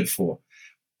remembered for.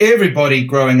 Everybody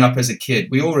growing up as a kid,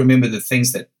 we all remember the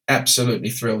things that absolutely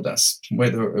thrilled us,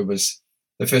 whether it was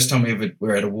the first time we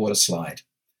were at a water slide,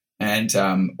 and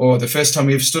or the first time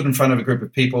we stood in front of a group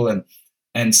of people and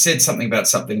and said something about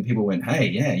something, people went, hey,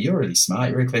 yeah, you're really smart,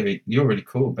 you're really clever, you're really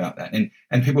cool about that.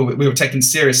 And people, we were taken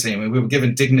seriously, and we were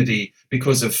given dignity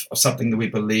because of something that we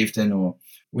believed in or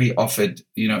we offered,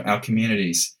 our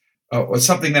communities. Or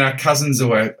something that our cousins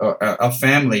or our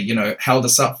family, held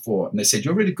us up for. And they said,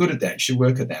 you're really good at that, you should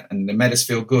work at that. And it made us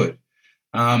feel good.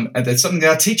 And that's something that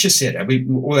our teachers said.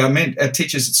 All our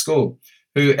teachers at school,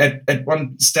 who at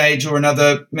one stage or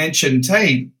another mentioned,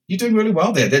 hey, you're doing really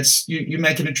well there. That's you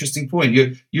make an interesting point.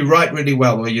 You write really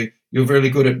well, or you're really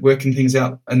good at working things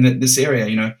out in this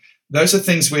area. Those are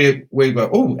things where we go,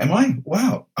 oh, am I?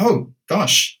 Wow. Oh,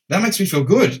 gosh, that makes me feel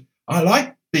good. I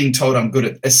like being told I'm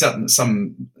good at some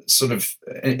sort of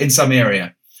in some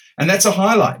area. And that's a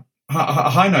highlight, a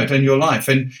high note in your life.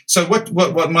 And so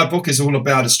what my book is all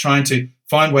about is trying to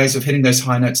find ways of hitting those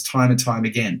high notes time and time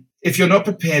again. If you're not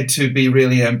prepared to be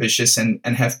really ambitious and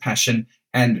have passion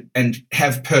and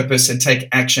have purpose and take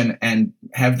action and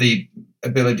have the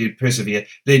ability to persevere,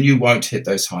 then you won't hit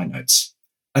those high notes.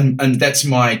 And that's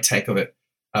my take of it.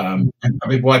 And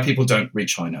probably why people don't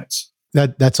reach high notes.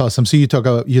 That's awesome. So you talk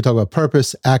about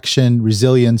purpose, action,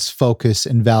 resilience, focus,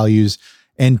 and values.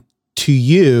 And to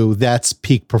you, that's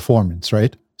peak performance,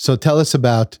 right? So tell us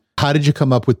about, how did you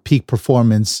come up with peak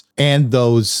performance and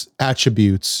those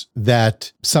attributes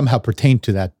that somehow pertain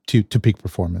to that, to peak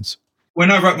performance?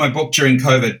 When I wrote my book during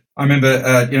COVID, I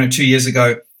remember, 2 years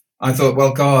ago, I thought,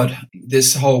 well, God,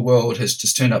 this whole world has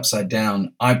just turned upside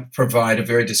down. I provide a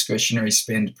very discretionary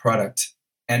spend product,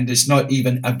 and there's not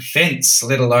even events,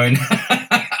 let alone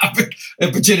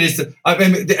opportunities.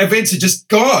 The events are just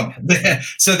gone.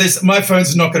 So my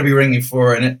phone's not going to be ringing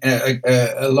for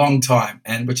a long time,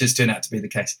 and which has turned out to be the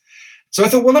case. So I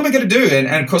thought, what am I going to do?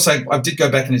 And of course, I did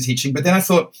go back into teaching, but then I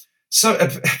thought,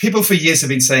 people for years have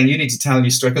been saying, you need to tell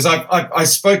your story, because I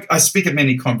speak at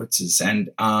many conferences, and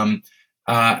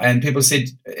people said,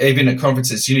 even at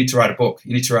conferences, you need to write a book.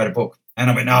 You need to write a book. And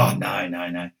I went, oh,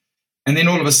 no. And then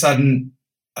all of a sudden,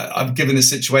 I'm given the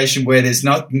situation where there's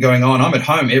nothing going on. I'm at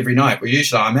home every night, where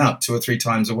usually I'm out 2 or 3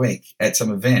 times a week at some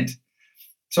event.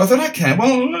 So I thought, okay,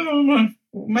 well,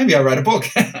 maybe I'll write a book.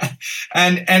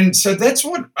 and so that's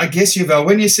what, I guess, Yuval,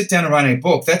 when you sit down and write a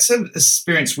book, that's an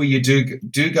experience where you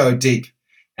do go deep,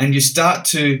 and you start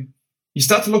to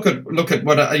look at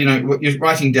what what you're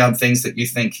writing down, things that you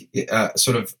think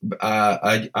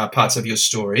are parts of your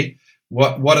story.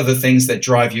 What are the things that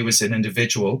drive you as an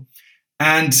individual?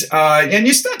 And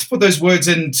you start to put those words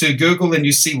into Google, and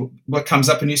you see what comes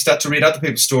up, and you start to read other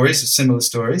people's stories, similar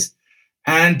stories.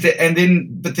 But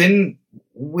then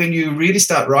when you really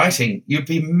start writing, you'd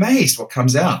be amazed what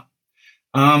comes out,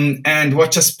 and what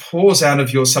just pours out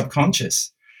of your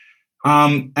subconscious.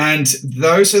 And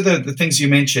those are the things you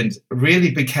mentioned really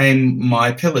became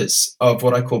my pillars of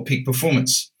what I call peak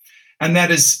performance. And that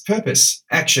is purpose,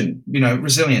 action,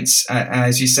 resilience,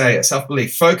 as you say,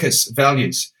 self-belief, focus,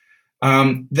 values.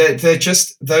 They're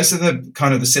just, those are the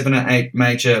kind of the 7 or 8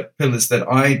 major pillars that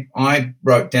I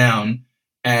wrote down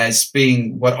as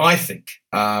being what I think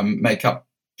make up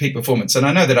peak performance. And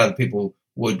I know that other people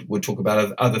would talk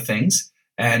about other things,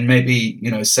 and maybe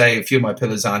say a few of my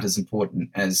pillars aren't as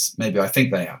important as maybe I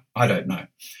think they are. I don't know,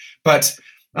 but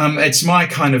it's my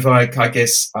kind of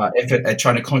effort at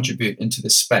trying to contribute into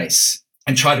this space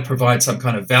and try to provide some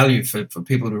kind of value for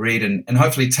people to read, and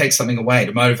hopefully take something away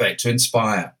to motivate, to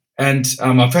inspire. And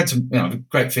I've had some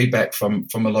great feedback from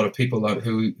a lot of people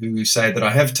who say that I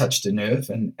have touched a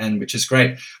nerve, and which is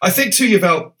great. I think too,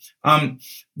 Yuval,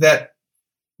 that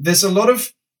there's a lot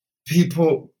of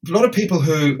people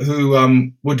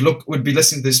who would be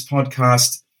listening to this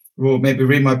podcast, or maybe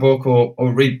read my book,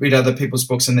 or read other people's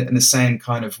books in the same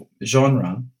kind of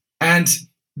genre, and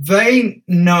they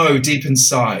know deep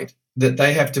inside that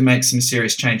they have to make some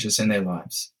serious changes in their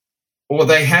lives, or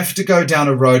they have to go down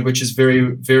a road which is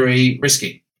very, very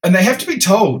risky. And they have to be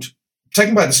told,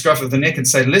 taken by the scruff of the neck, and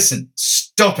say, listen,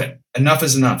 stop it. Enough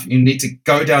is enough. You need to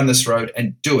go down this road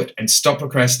and do it, and stop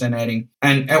procrastinating.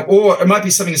 Or it might be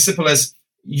something as simple as,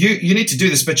 you need to do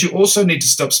this, but you also need to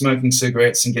stop smoking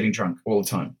cigarettes and getting drunk all the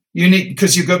time.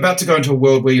 Because you're about to go into a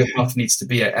world where your health needs to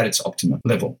be at its optimum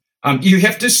level. You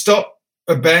have to stop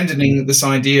abandoning this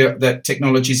idea that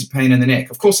technology is a pain in the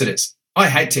neck. Of course it is. I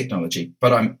hate technology,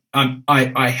 but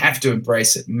I have to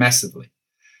embrace it massively,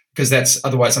 because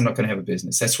otherwise I'm not going to have a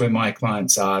business. That's where my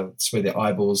clients are. That's where their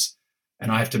eyeballs,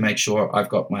 and I have to make sure I've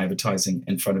got my advertising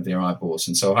in front of their eyeballs.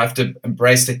 And so I have to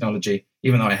embrace technology,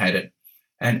 even though I hate it,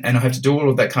 and I have to do all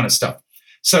of that kind of stuff.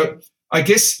 So I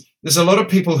guess there's a lot of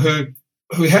people who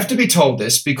have to be told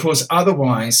this, because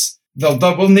otherwise they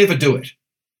will never do it.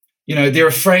 They're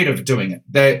afraid of doing it.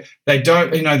 They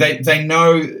don't, they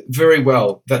know very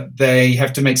well that they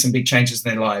have to make some big changes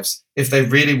in their lives if they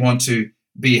really want to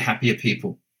be happier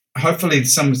people. Hopefully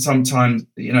sometimes,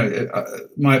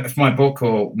 my book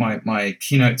or my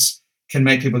keynotes can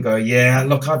make people go, yeah,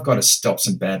 look, I've got to stop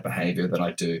some bad behavior that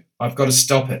I do. I've got to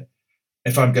stop it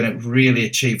if I'm going to really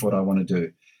achieve what I want to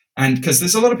do. And because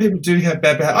there's a lot of people who do have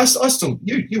bad behavior. I still,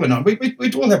 you and I,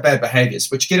 we all have bad behaviors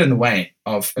which get in the way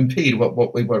of, impede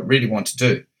what we really want to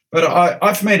do. But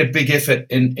I've made a big effort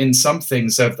in some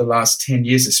things over the last 10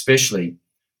 years, especially,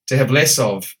 to have less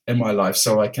of in my life,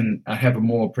 so I can have a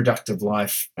more productive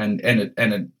life and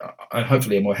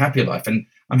hopefully a more happier life. And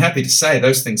I'm happy to say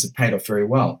those things have paid off very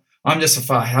well. I'm just a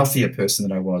far healthier person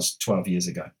than I was 12 years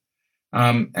ago.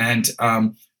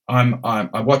 I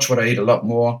watch what I eat a lot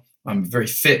more. I'm very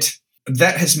fit.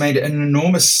 That has made an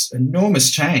enormous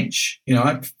change, and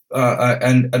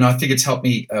I think it's helped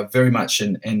me very much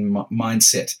in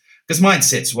mindset, because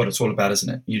mindset's what it's all about, isn't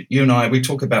it? You and I, we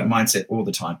talk about mindset all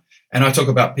the time, and I talk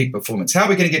about peak performance. How are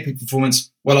we going to get peak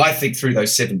performance? Well, I think through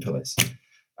those 7 pillars,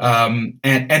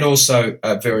 and also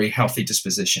a very healthy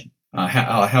disposition, a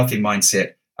healthy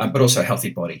mindset, but also a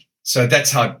healthy body. So that's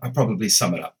how I probably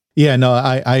sum it up. Yeah, no,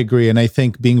 I agree. And I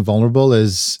think being vulnerable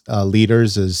as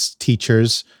leaders, as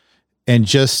teachers, and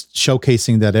just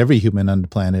showcasing that every human on the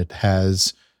planet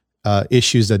has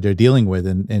issues that they're dealing with.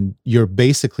 And you're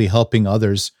basically helping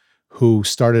others who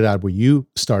started out where you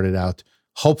started out,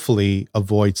 hopefully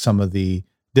avoid some of the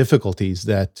difficulties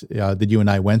that you and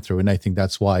I went through. And I think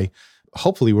that's why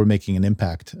hopefully we're making an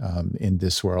impact in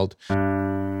this world.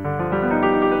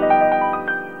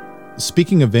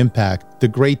 Speaking of impact, the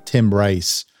great Tim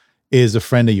Rice is a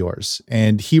friend of yours,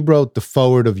 and he wrote the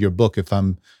foreword of your book, if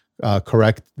I'm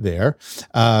correct there.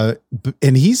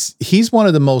 And he's one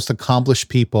of the most accomplished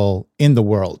people in the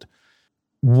world.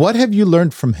 What have you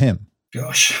learned from him?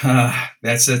 Gosh,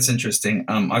 that's interesting.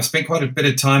 I've spent quite a bit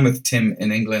of time with Tim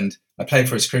in England. I played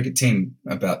for his cricket team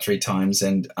about 3 times,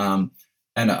 and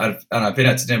I've been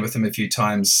out to dinner with him a few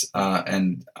times.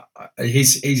 And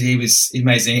he was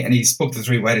amazing, and he's booked the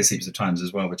 3 waiters heaps of times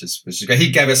as well, which is great.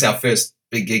 He gave us our first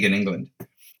big gig in England,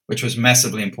 which was a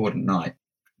massively important night.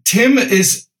 Tim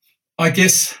is, I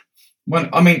guess,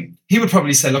 he would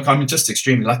probably say, look, I'm just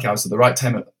extremely lucky. I was at the right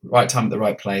time at the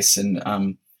right place. And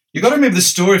you got to remember the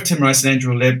story of Tim Rice and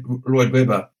Andrew Lloyd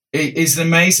Webber is an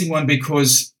amazing one,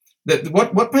 because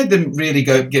what made them really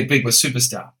get big was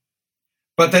Superstar.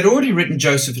 But they'd already written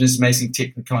Joseph and His Amazing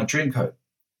Technicolor Dreamcoat.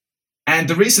 And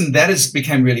the reason that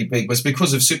became really big was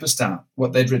because of Superstar,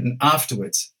 what they'd written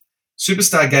afterwards.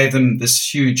 Superstar gave them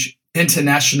this huge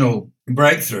international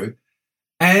breakthrough.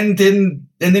 And then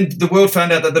the world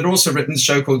found out that they'd also written a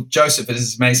show called Joseph and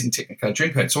His Amazing Technicolor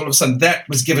Dreamcoat. So all of a sudden that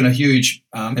was given a huge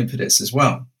impetus as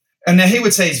well. And now he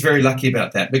would say he's very lucky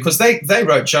about that, because they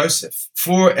wrote Joseph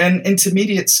for an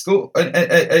intermediate school, a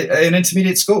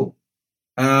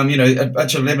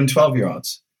bunch of 11,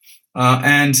 12-year-olds.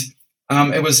 And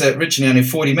it was originally only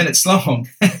 40 minutes long.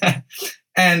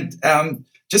 And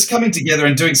just coming together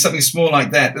and doing something small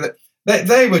like that,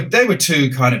 they were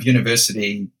 2 kind of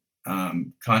university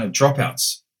kind of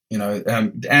dropouts.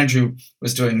 Andrew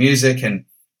was doing music,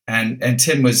 and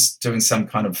Tim was doing some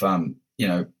kind of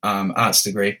arts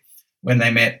degree when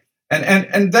they met.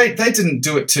 And they didn't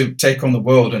do it to take on the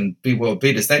world and be world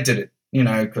beaters. They did it,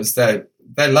 because they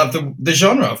loved the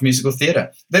genre of musical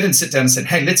theatre. They didn't sit down and said,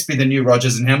 hey, let's be the new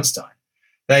Rodgers and Hammerstein.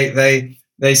 They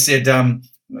said,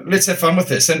 let's have fun with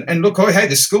this. And look, hey,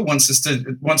 the school wants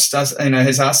us,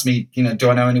 has asked me, do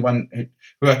I know anyone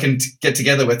who I can get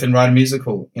together with and write a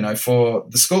musical, for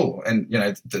the school? And,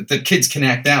 the kids can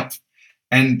act out.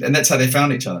 And that's how they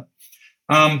found each other.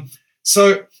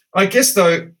 So I guess,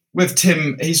 though, with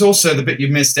Tim, he's also, the bit you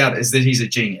missed out is that he's a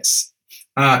genius.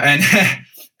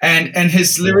 And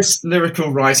his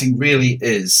lyrical writing really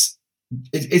is,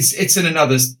 it's in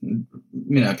another,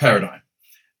 paradigm.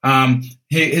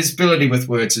 His ability with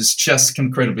words is just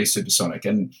incredibly supersonic,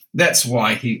 and that's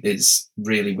why he is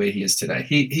really where he is today.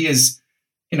 He is,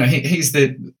 he's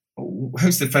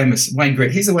who's the famous Wayne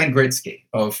Gretzky? He's the Wayne Gretzky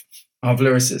of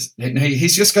lyricists.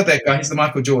 He's just got that guy. He's the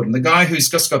Michael Jordan, the guy who's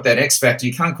just got that X factor.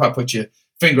 You can't quite put your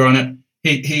finger on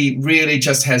it. He really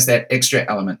just has that extra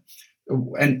element.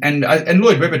 And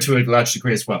Lloyd Webber to a large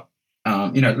degree as well.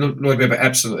 Lloyd Webber,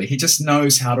 absolutely. He just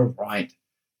knows how to write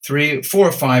 3, 4,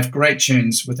 or 5 great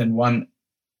tunes within one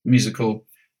musical,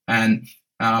 and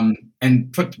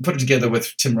put it together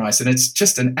with Tim Rice, and it's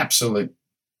just an absolute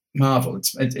marvel.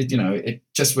 It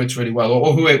just works really well.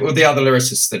 Or the other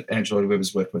lyricists that Andrew Lloyd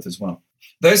Webber's worked with as well.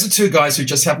 Those are 2 guys who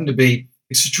just happen to be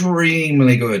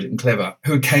extremely good and clever,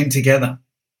 who came together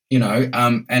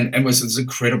and was this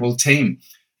incredible team,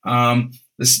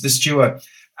 this duo.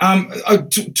 I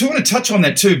do want to touch on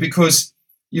that too, because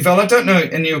Yuval, I don't know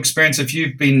in your experience if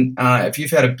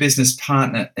you've had a business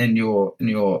partner in your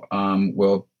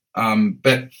world,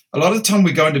 but a lot of the time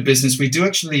we go into business, we do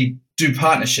actually do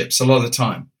partnerships a lot of the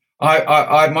time.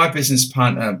 My business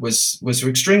partner was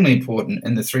extremely important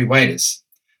in the Three Waiters.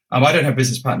 I don't have a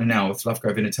business partner now with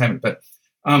Lovegrove Entertainment, but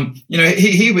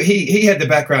he had the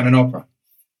background in opera,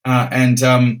 and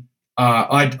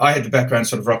I had the background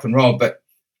sort of rock and roll. But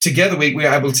together we were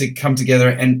able to come together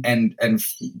and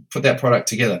put that product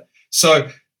together. So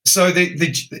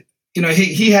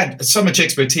he had so much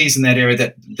expertise in that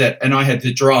area that and I had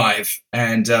the drive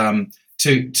and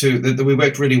that we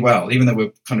worked really well. Even though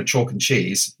we're kind of chalk and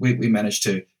cheese, we managed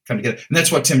to come together. And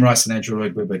that's what Tim Rice and Andrew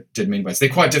Lloyd Webber did mean by it. They're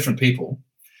quite different people.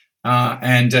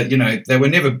 They were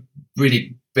never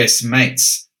really best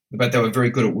mates, but they were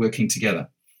very good at working together.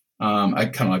 Kind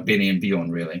of like Benny and Bjorn,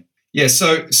 really. Yeah.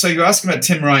 So you're asking about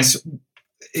Tim Rice.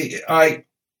 I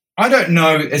don't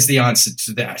know as the answer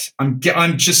to that. I'm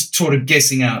just sort of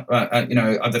guessing out,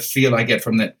 the feel I get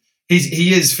from that.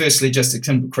 He is firstly just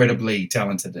incredibly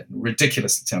talented, and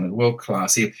ridiculously talented, world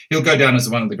class. He'll go down as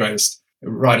one of the greatest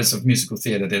writers of musical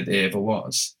theatre that there ever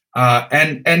was.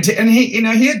 And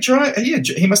he had drive.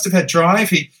 He must have had drive.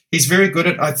 He's very good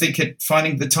at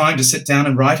finding the time to sit down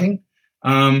and writing.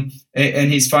 And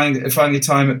he's finding the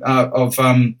time of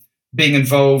being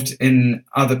involved in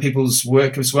other people's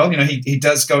work as well. He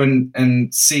does go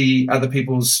and see other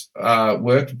people's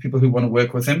work, people who want to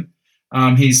work with him.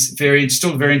 He's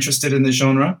still very interested in the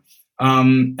genre.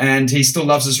 And he still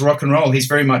loves his rock and roll. He's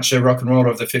very much a rock and roller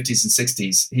of the 50s and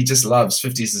 60s. He just loves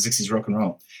 50s and 60s rock and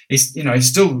roll. He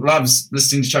still loves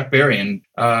listening to Chuck Berry and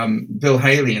Bill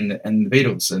Haley and the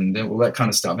Beatles and all that kind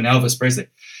of stuff, and Elvis Presley.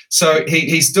 So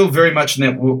he's still very much in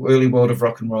that early world of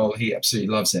rock and roll. He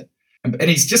absolutely loves it. And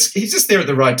he's just there at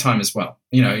the right time as well.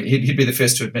 He'd be the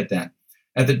first to admit that.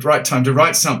 At the right time to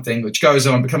write something which goes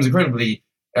on, becomes incredibly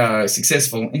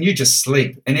successful, and you just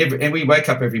sleep. And we wake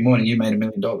up every morning, you made $1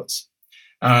 million.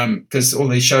 Because all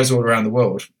these shows all around the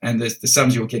world, and the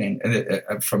sums you're getting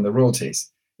from the royalties,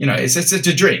 it's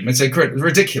a dream. It's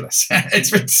ridiculous.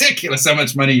 It's ridiculous how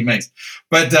much money he makes.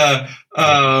 But hey.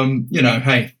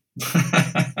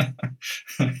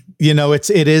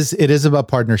 It is about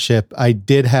partnership. I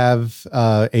did have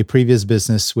a previous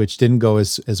business which didn't go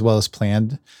as well as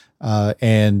planned,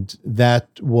 and that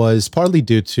was partly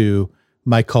due to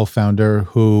my co-founder,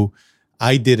 who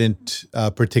I didn't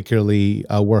particularly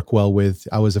work well with.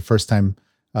 I was a first-time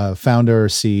founder,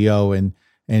 CEO,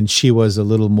 and she was a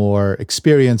little more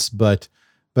experienced. But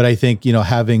I think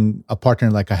having a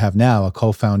partner like I have now, a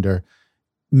co-founder,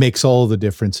 makes all the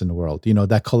difference in the world.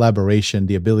 That collaboration,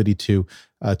 the ability to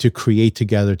create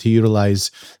together, to utilize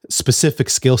specific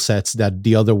skill sets that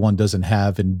the other one doesn't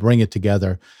have, and bring it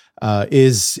together.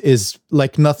 Is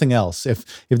like nothing else.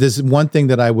 If there's one thing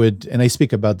that I would, and I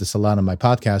speak about this a lot on my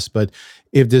podcast, but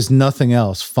if there's nothing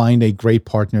else, find a great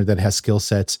partner that has skill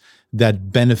sets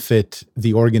that benefit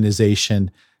the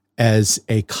organization as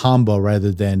a combo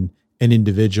rather than an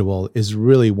individual, is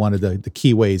really one of the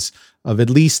key ways of at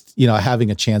least,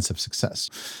 having a chance of success.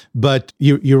 But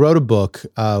you wrote a book,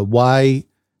 Why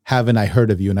Haven't I Heard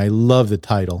of You? And I love the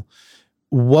title.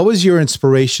 What was your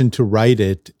inspiration to write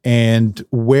it, and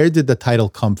where did the title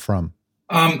come from?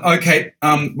 Okay.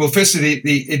 Well, firstly,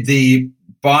 the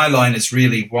byline is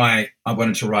really why I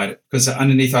wanted to write it, because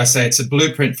underneath I say it's a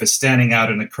blueprint for standing out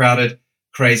in a crowded,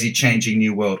 crazy, changing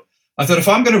new world. I thought if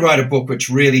I'm going to write a book which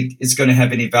really is going to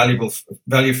have any value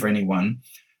for anyone,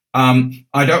 I'm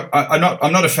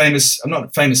not a famous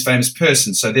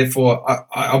person, so therefore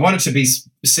I want it to be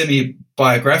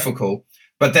semi-biographical.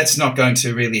 But that's not going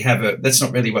to really that's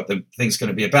not really what the thing's going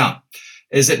to be about.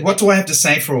 Is it, what do I have to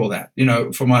say for all that,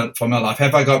 for my life?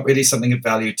 Have I got really something of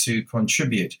value to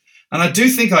contribute? And I do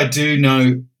think I do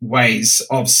know ways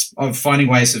of finding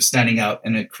ways of standing out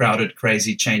in a crowded,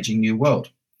 crazy, changing new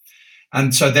world.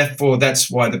 And so therefore,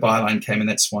 that's why the byline came, and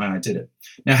that's why I did it.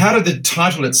 Now, how did the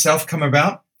title itself come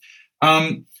about?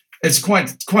 It's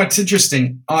quite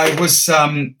interesting. I was...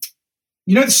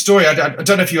 the story, I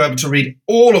don't know if you're able to read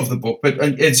all of the book, but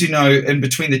as you know, in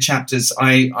between the chapters,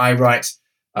 I write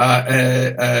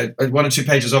 1 or 2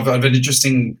 pages of an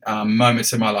interesting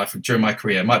moment in my life during my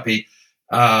career. It might be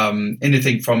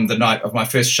anything from the night of my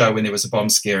first show when there was a bomb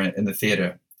scare in the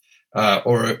theater,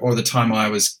 or the time I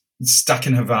was stuck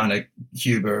in Havana,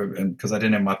 Cuba, because I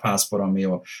didn't have my passport on me,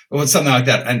 or something like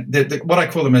that. And what I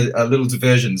call them are little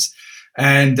diversions.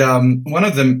 And one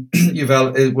of them,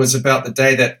 Yuval, it was about the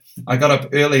day that I got up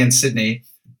early in Sydney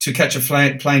to catch a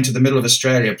plane to the middle of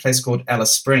Australia, a place called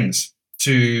Alice Springs,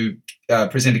 to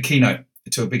present a keynote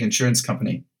to a big insurance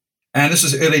company. And this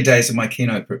was early days of my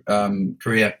keynote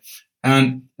career.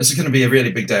 And this is going to be a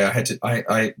really big day.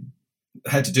 I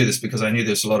had to do this because I knew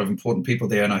there's a lot of important people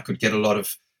there, and I could get a lot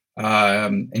of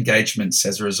engagements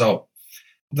as a result.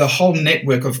 The whole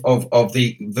network of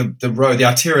the road, the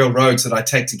arterial roads that I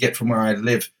take to get from where I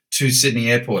live to Sydney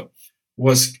Airport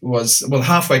was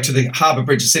halfway to the Harbour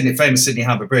Bridge, the famous Sydney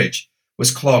Harbour Bridge,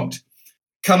 was clogged.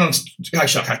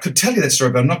 Actually, I could tell you that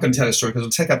story, but I'm not going to tell the story because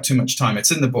it'll take up too much time.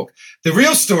 It's in the book. The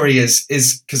real story is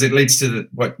because it leads to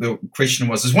what the question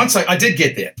was. Is once I did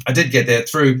get there. I did get there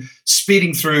through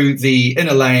speeding through the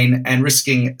inner lane and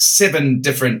risking 7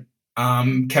 different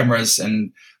cameras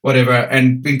and whatever,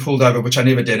 and being pulled over, which I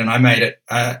never did, and I made it.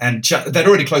 And they'd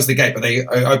already closed the gate, but they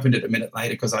opened it a minute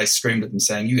later because I screamed at them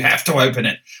saying, "You have to open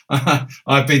it.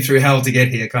 I've been through hell to get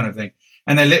here," kind of thing.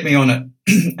 And they let me on it.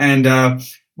 And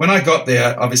when I got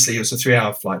there, obviously it was a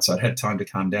 3-hour flight, so I'd had time to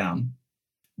calm down.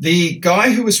 The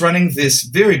guy who was running this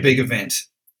very big event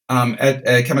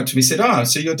came up to me and said, "Oh,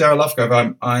 so you're Darryl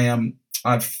Lovegrove.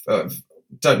 I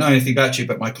don't know anything about you,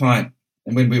 but my client."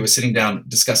 And when we were sitting down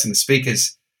discussing the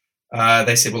speakers,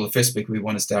 they said, "Well, the first speaker we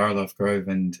want is Darryl Lovegrove,"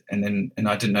 and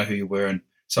I didn't know who you were, and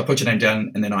so I put your name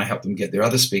down, and then I helped them get their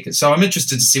other speakers. So I'm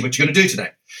interested to see what you're going to do today.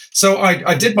 So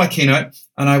I did my keynote,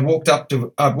 and I walked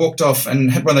off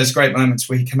and had one of those great moments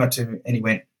where he came up to me and he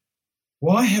went,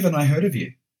 "Why haven't I heard of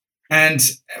you?" And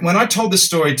when I told this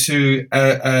story to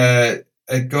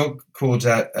a girl called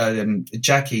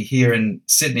Jackie here in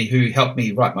Sydney, who helped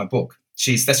me write my book,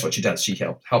 that's what she does. She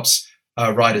helps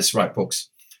writers write books.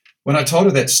 When I told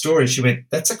her that story, she went,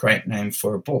 "That's a great name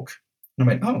for a book." And I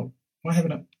went, "Oh, why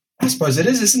haven't I suppose it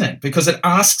is, isn't it? Because it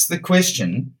asks the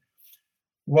question,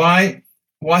 why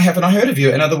haven't I heard of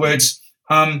you?" In other words,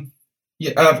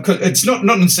 because it's not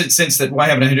in the sense that why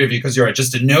haven't I heard of you because you're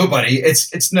just a nobody.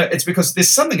 It's because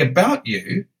there's something about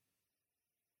you,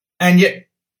 and yet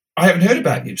I haven't heard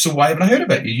about you. So why haven't I heard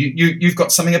about you? You've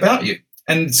got something about you,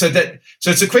 and so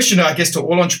it's a question, I guess, to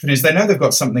all entrepreneurs. They know they've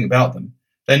got something about them.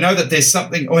 They know that there's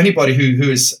something, or anybody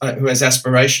who is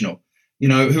aspirational,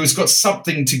 who has got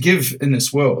something to give in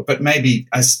this world, but maybe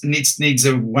needs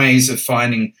ways of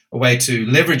finding a way to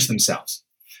leverage themselves.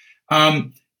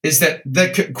 Is that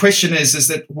the question is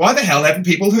that why the hell haven't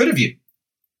people heard of you?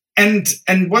 And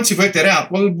once you've worked that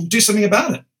out, well, do something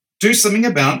about it. Do something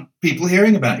about people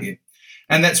hearing about you.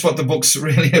 And that's what the book's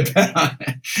really about,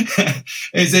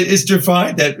 is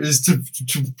to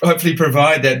hopefully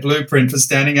provide that blueprint for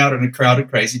standing out in a crowded,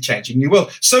 crazy, changing new world.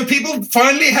 So people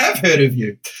finally have heard of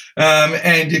you,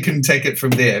 and you can take it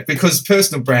from there, because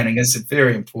personal branding is a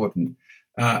very important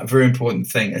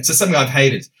thing. It's just something I've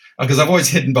hated because I've always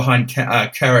hidden behind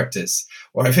characters,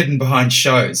 or I've hidden behind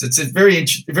shows. It's very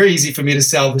easy for me to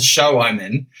sell the show I'm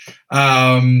in,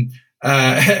 and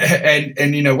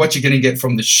what you're going to get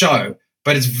from the show.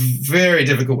 But it's very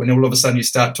difficult when all of a sudden you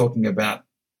start talking about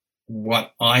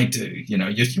what I do,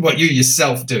 what you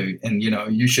yourself do, and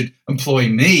you should employ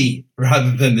me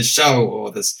rather than the show or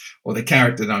the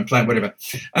character that I'm playing, whatever.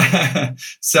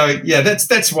 So yeah,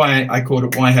 that's why I called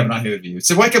it "Why Haven't I Heard of You?" It's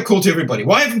a wake up call to everybody.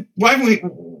 Why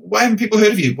haven't people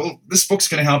heard of you? Well, this book's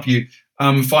going to help you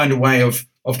find a way of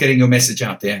getting your message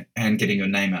out there and getting your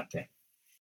name out there.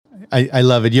 I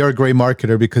love it. You're a great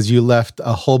marketer because you left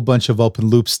a whole bunch of open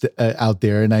loops out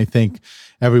there. And I think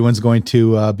everyone's going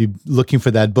to be looking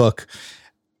for that book.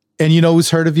 And you know who's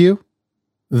heard of you?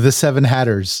 The 7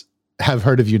 Hatters have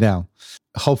heard of you now.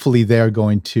 Hopefully they're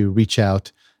going to reach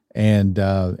out and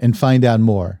find out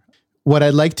more. What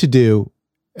I'd like to do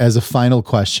as a final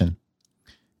question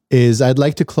is I'd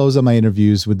like to close on my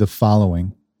interviews with the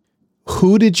following.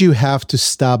 Who did you have to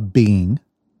stop being?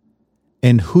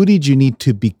 And who did you need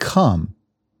to become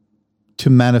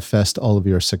to manifest all of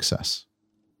your success?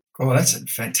 Oh, that's a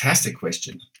fantastic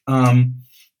question. I'm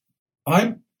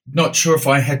not sure if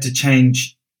I had to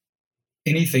change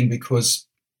anything, because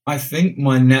I think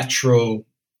my natural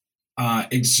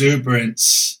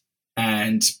exuberance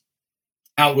and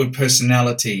outward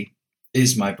personality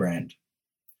is my brand.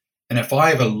 And if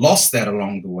I ever lost that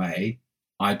along the way,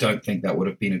 I don't think that would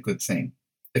have been a good thing.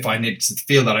 If I need to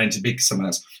feel that I need to be someone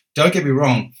else. Don't get me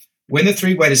wrong. When the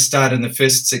 3-Waiters started in the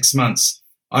first 6 months,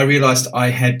 I realized I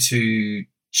had to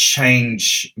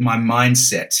change my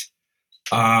mindset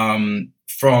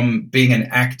from being an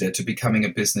actor to becoming a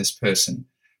business person.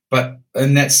 But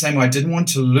in that same way, I didn't want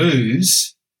to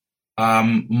lose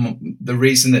the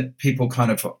reason that people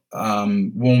kind of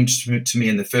warmed to me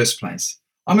in the first place.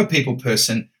 I'm a people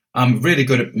person. I'm really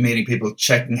good at meeting people,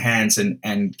 shaking hands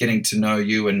and getting to know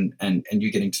you and you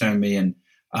getting to know me. And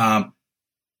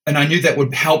I knew that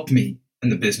would help me in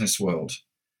the business world.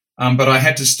 But I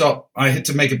had to stop. I had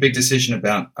to make a big decision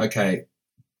about, okay,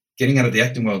 getting out of the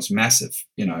acting world's massive.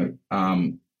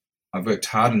 I've worked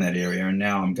hard in that area, and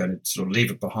now I'm going to sort of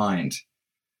leave it behind.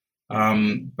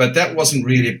 But that wasn't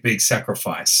really a big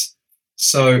sacrifice.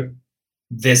 So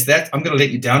there's that. I'm going to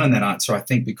let you down in that answer, I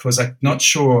think, because I'm not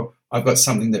sure I've got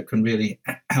something that can really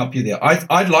help you there.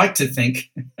 I'd like to think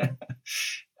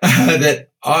that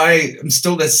I am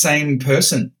still the same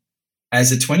person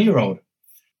as a 20-year-old,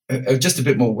 just a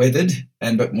bit more weathered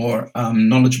and a bit more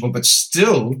knowledgeable, but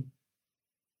still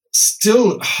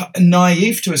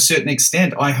naive to a certain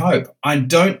extent, I hope. I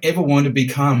don't ever want to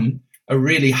become a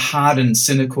really hardened,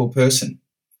 cynical person.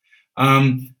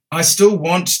 I still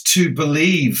want to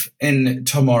believe in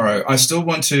tomorrow. I still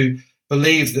want to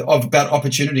believe about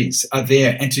opportunities are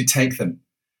there and to take them.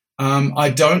 I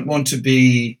don't want to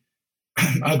be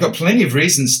I've got plenty of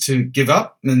reasons to give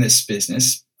up in this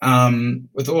business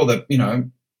with all the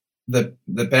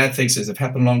bad things that have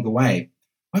happened along the way.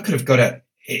 I could have got out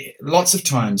lots of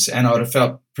times and I would have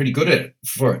felt pretty good at it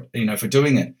for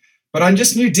doing it. But I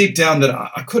just knew deep down that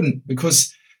I couldn't,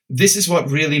 because this is what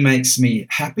really makes me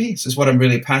happy. This is what I'm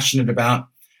really passionate about.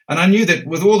 And I knew that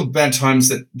with all the bad times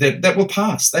that will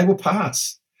pass. They will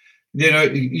pass.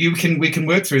 We can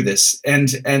work through this, and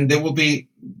there will be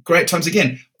great times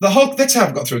again. That's how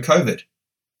I've got through COVID.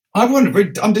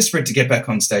 I'm desperate to get back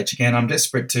on stage again. I'm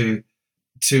desperate to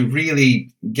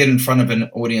really get in front of an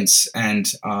audience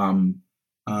and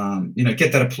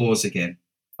get that applause again.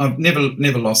 I've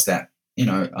never lost that.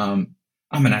 I'm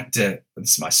an actor.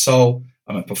 It's my soul.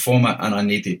 I'm a performer, and I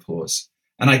need the applause.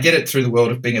 And I get it through the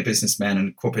world of being a businessman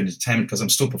and corporate entertainment because I'm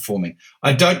still performing.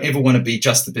 I don't ever want to be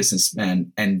just the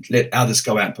businessman and let others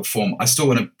go out and perform. I still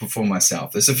want to perform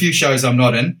myself. There's a few shows I'm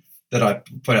not in that I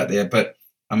put out there, but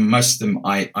most of them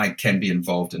I can be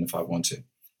involved in if I want to.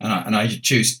 And I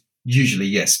choose usually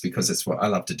yes, because that's what I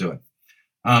love to do it.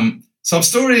 So I'm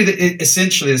still really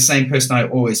essentially the same person I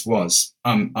always was.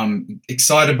 I'm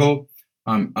excitable.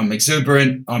 I'm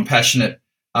exuberant. I'm passionate.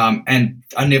 And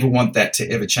I never want that to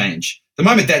ever change. The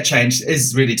moment that changed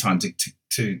is really time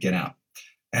to get out.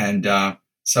 And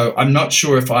so I'm not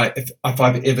sure if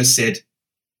I've ever said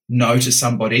no to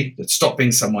somebody, that stopped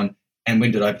being someone, and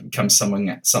when did I become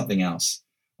something else.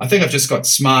 I think I've just got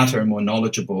smarter and more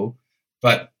knowledgeable.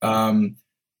 But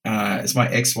as my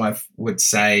ex-wife would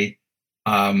say,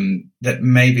 that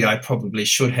maybe I probably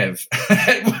should have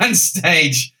at one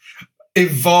stage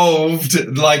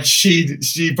evolved like she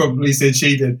probably said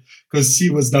she did, because she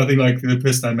was nothing like the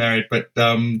person I married. But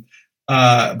at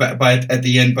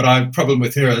the end, but my problem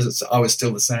with her is I was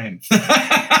still the same.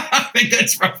 I think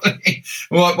that's probably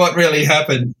what really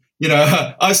happened.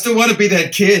 I still want to be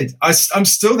that kid. I'm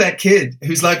still that kid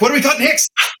who's like, what do we got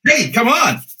next? Hey, come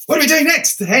on. What are we doing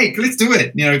next? Hey, let's do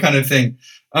it, kind of thing.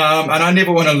 And I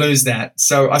never want to lose that.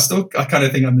 So I kind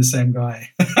of think I'm the same guy.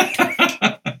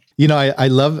 I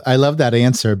love that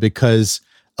answer, because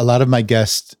a lot of my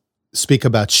guests speak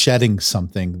about shedding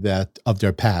something that of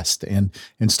their past and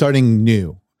starting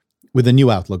new with a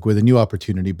new outlook, with a new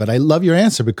opportunity. But I love your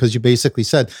answer, because you basically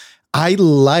said, I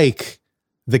like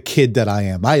the kid that I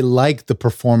am. I like the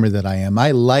performer that I am.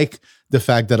 I like the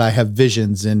fact that I have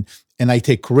visions and I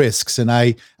take risks and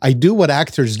I do what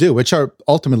actors do, which are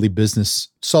ultimately business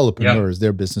solopreneurs.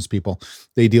 They're business people.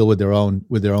 They deal with their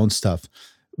own stuff.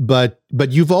 But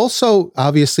you've also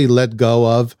obviously let go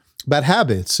of bad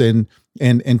habits and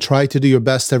try to do your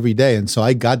best every day. And so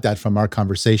I got that from our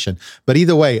conversation. But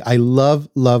either way, I love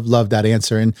that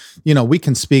answer. And, we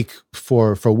can speak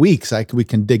for weeks. We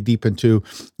can dig deep into,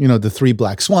 the 3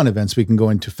 Black Swan events. We can go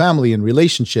into family and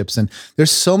relationships. And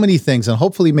there's so many things. And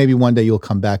hopefully maybe one day you'll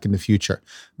come back in the future.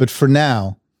 But for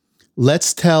now,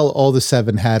 let's tell all the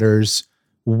 7 Hatters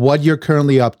what you're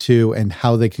currently up to and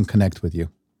how they can connect with you.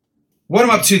 What I'm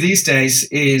up to these days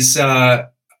is, I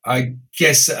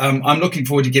guess, I'm looking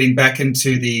forward to getting back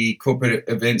into the corporate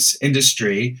events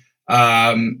industry.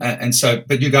 And so,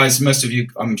 but you guys, most of you,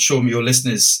 I'm sure your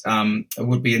listeners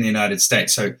would be in the United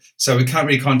States. So we can't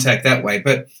really contact that way.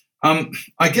 But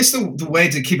I guess the way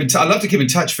to keep in touch, I love to keep in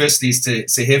touch, firstly, is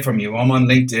to hear from you. I'm on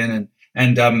LinkedIn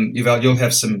and you'll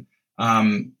have some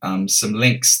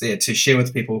links there to share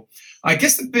with people. I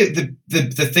guess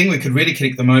the thing we could really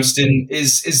connect the most in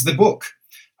is the book.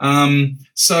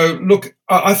 So look,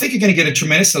 I think you're going to get a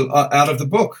tremendous out of the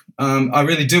book. I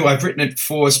really do. I've written it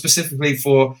specifically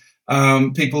for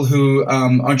people who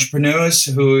entrepreneurs,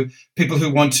 people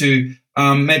who want to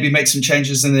maybe make some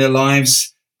changes in their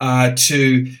lives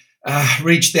to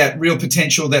reach that real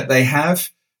potential that they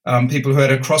have. People who are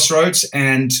at a crossroads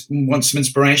and want some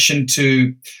inspiration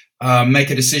to make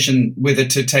a decision whether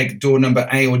to take door number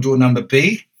A or door number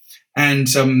B, and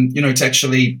to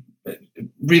actually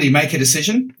really make a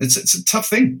decision. It's a tough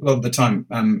thing a lot of the time,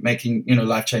 making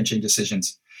life-changing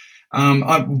decisions.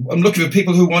 I'm looking for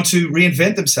people who want to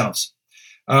reinvent themselves,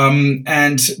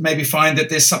 and maybe find that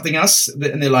there's something else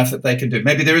in their life that they can do.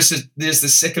 Maybe there's the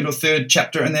second or third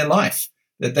chapter in their life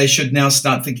that they should now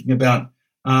start thinking about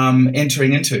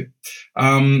entering into.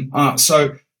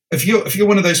 So if you're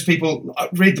one of those people,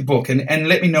 read the book and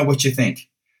let me know what you think.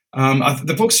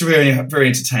 The book's very, very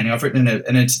entertaining. I've written in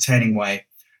an entertaining way.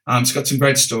 It's got some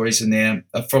great stories in there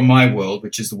from my world,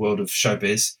 which is the world of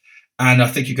showbiz. And I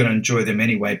think you're going to enjoy them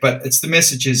anyway. But it's the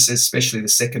messages, especially the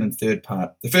second and third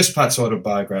part. The first part's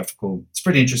autobiographical. It's a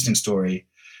pretty interesting story.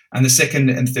 And the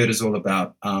second and third is all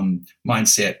about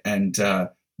mindset and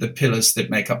the pillars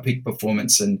that make up peak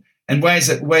performance and ways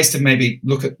to maybe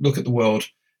look at the world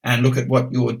and look at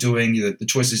what you're doing, the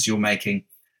choices you're making.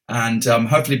 And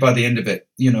hopefully by the end of it,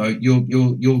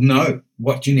 you'll know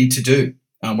what you need to do.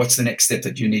 What's the next step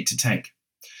that you need to take?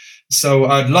 So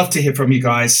I'd love to hear from you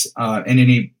guys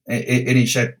in any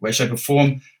shape, way, shape, or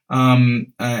form.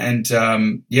 I'd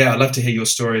love to hear your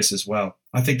stories as well.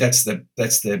 I think that's the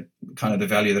kind of the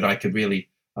value that I could really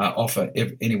offer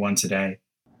anyone today.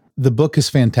 The book is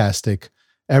fantastic.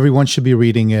 Everyone should be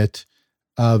reading it.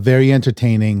 Very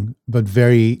entertaining, but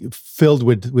very filled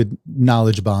with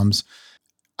knowledge bombs.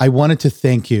 I wanted to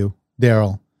thank you,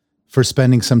 Darryl, for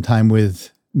spending some time with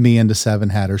me and the Seven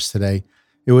Hatters today.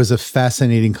 It was a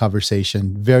fascinating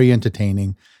conversation, very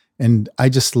entertaining, and I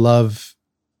just love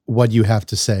what you have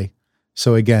to say.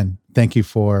 So again, thank you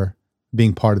for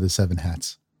being part of the Seven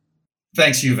Hats.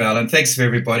 Thanks, Yuval, and thanks for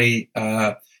everybody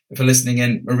for listening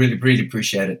in. I really, really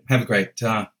appreciate it. Have a great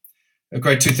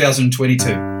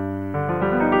 2022.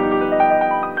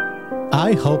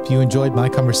 I hope you enjoyed my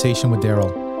conversation with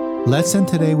Darryl. Let's end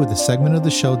today with a segment of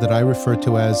the show that I refer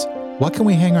to as, what can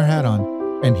we hang our hat on?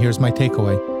 And here's my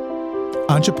takeaway.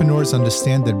 Entrepreneurs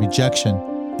understand that rejection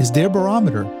is their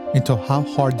barometer into how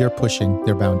hard they're pushing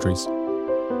their boundaries.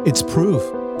 It's proof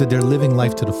that they're living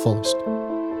life to the fullest.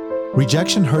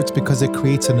 Rejection hurts because it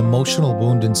creates an emotional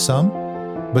wound in some,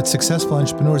 but successful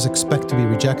entrepreneurs expect to be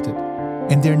rejected,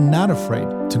 and they're not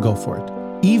afraid to go for it,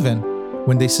 even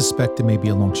when they suspect it may be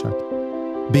a long shot.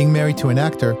 Being married to an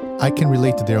actor, I can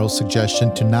relate to Darryl's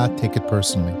suggestion to not take it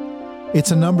personally.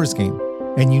 It's a numbers game,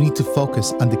 and you need to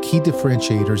focus on the key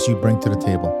differentiators you bring to the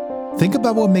table. Think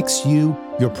about what makes you,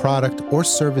 your product, or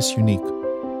service unique,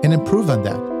 and improve on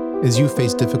that as you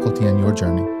face difficulty on your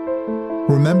journey.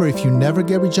 Remember, if you never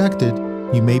get rejected,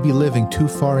 you may be living too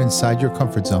far inside your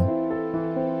comfort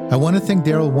zone. I want to thank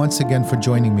Darryl once again for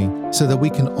joining me so that we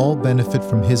can all benefit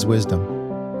from his wisdom.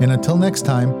 And until next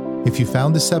time, if you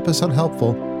found this episode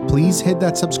helpful, please hit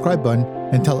that subscribe button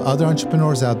and tell other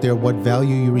entrepreneurs out there what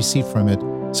value you receive from it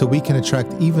so we can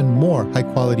attract even more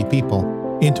high-quality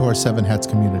people into our Seven Hats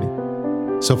community.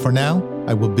 So for now,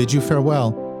 I will bid you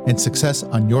farewell and success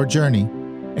on your journey.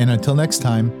 And until next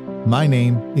time, my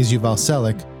name is Yuval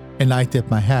Selik, and I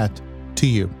tip my hat to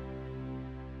you.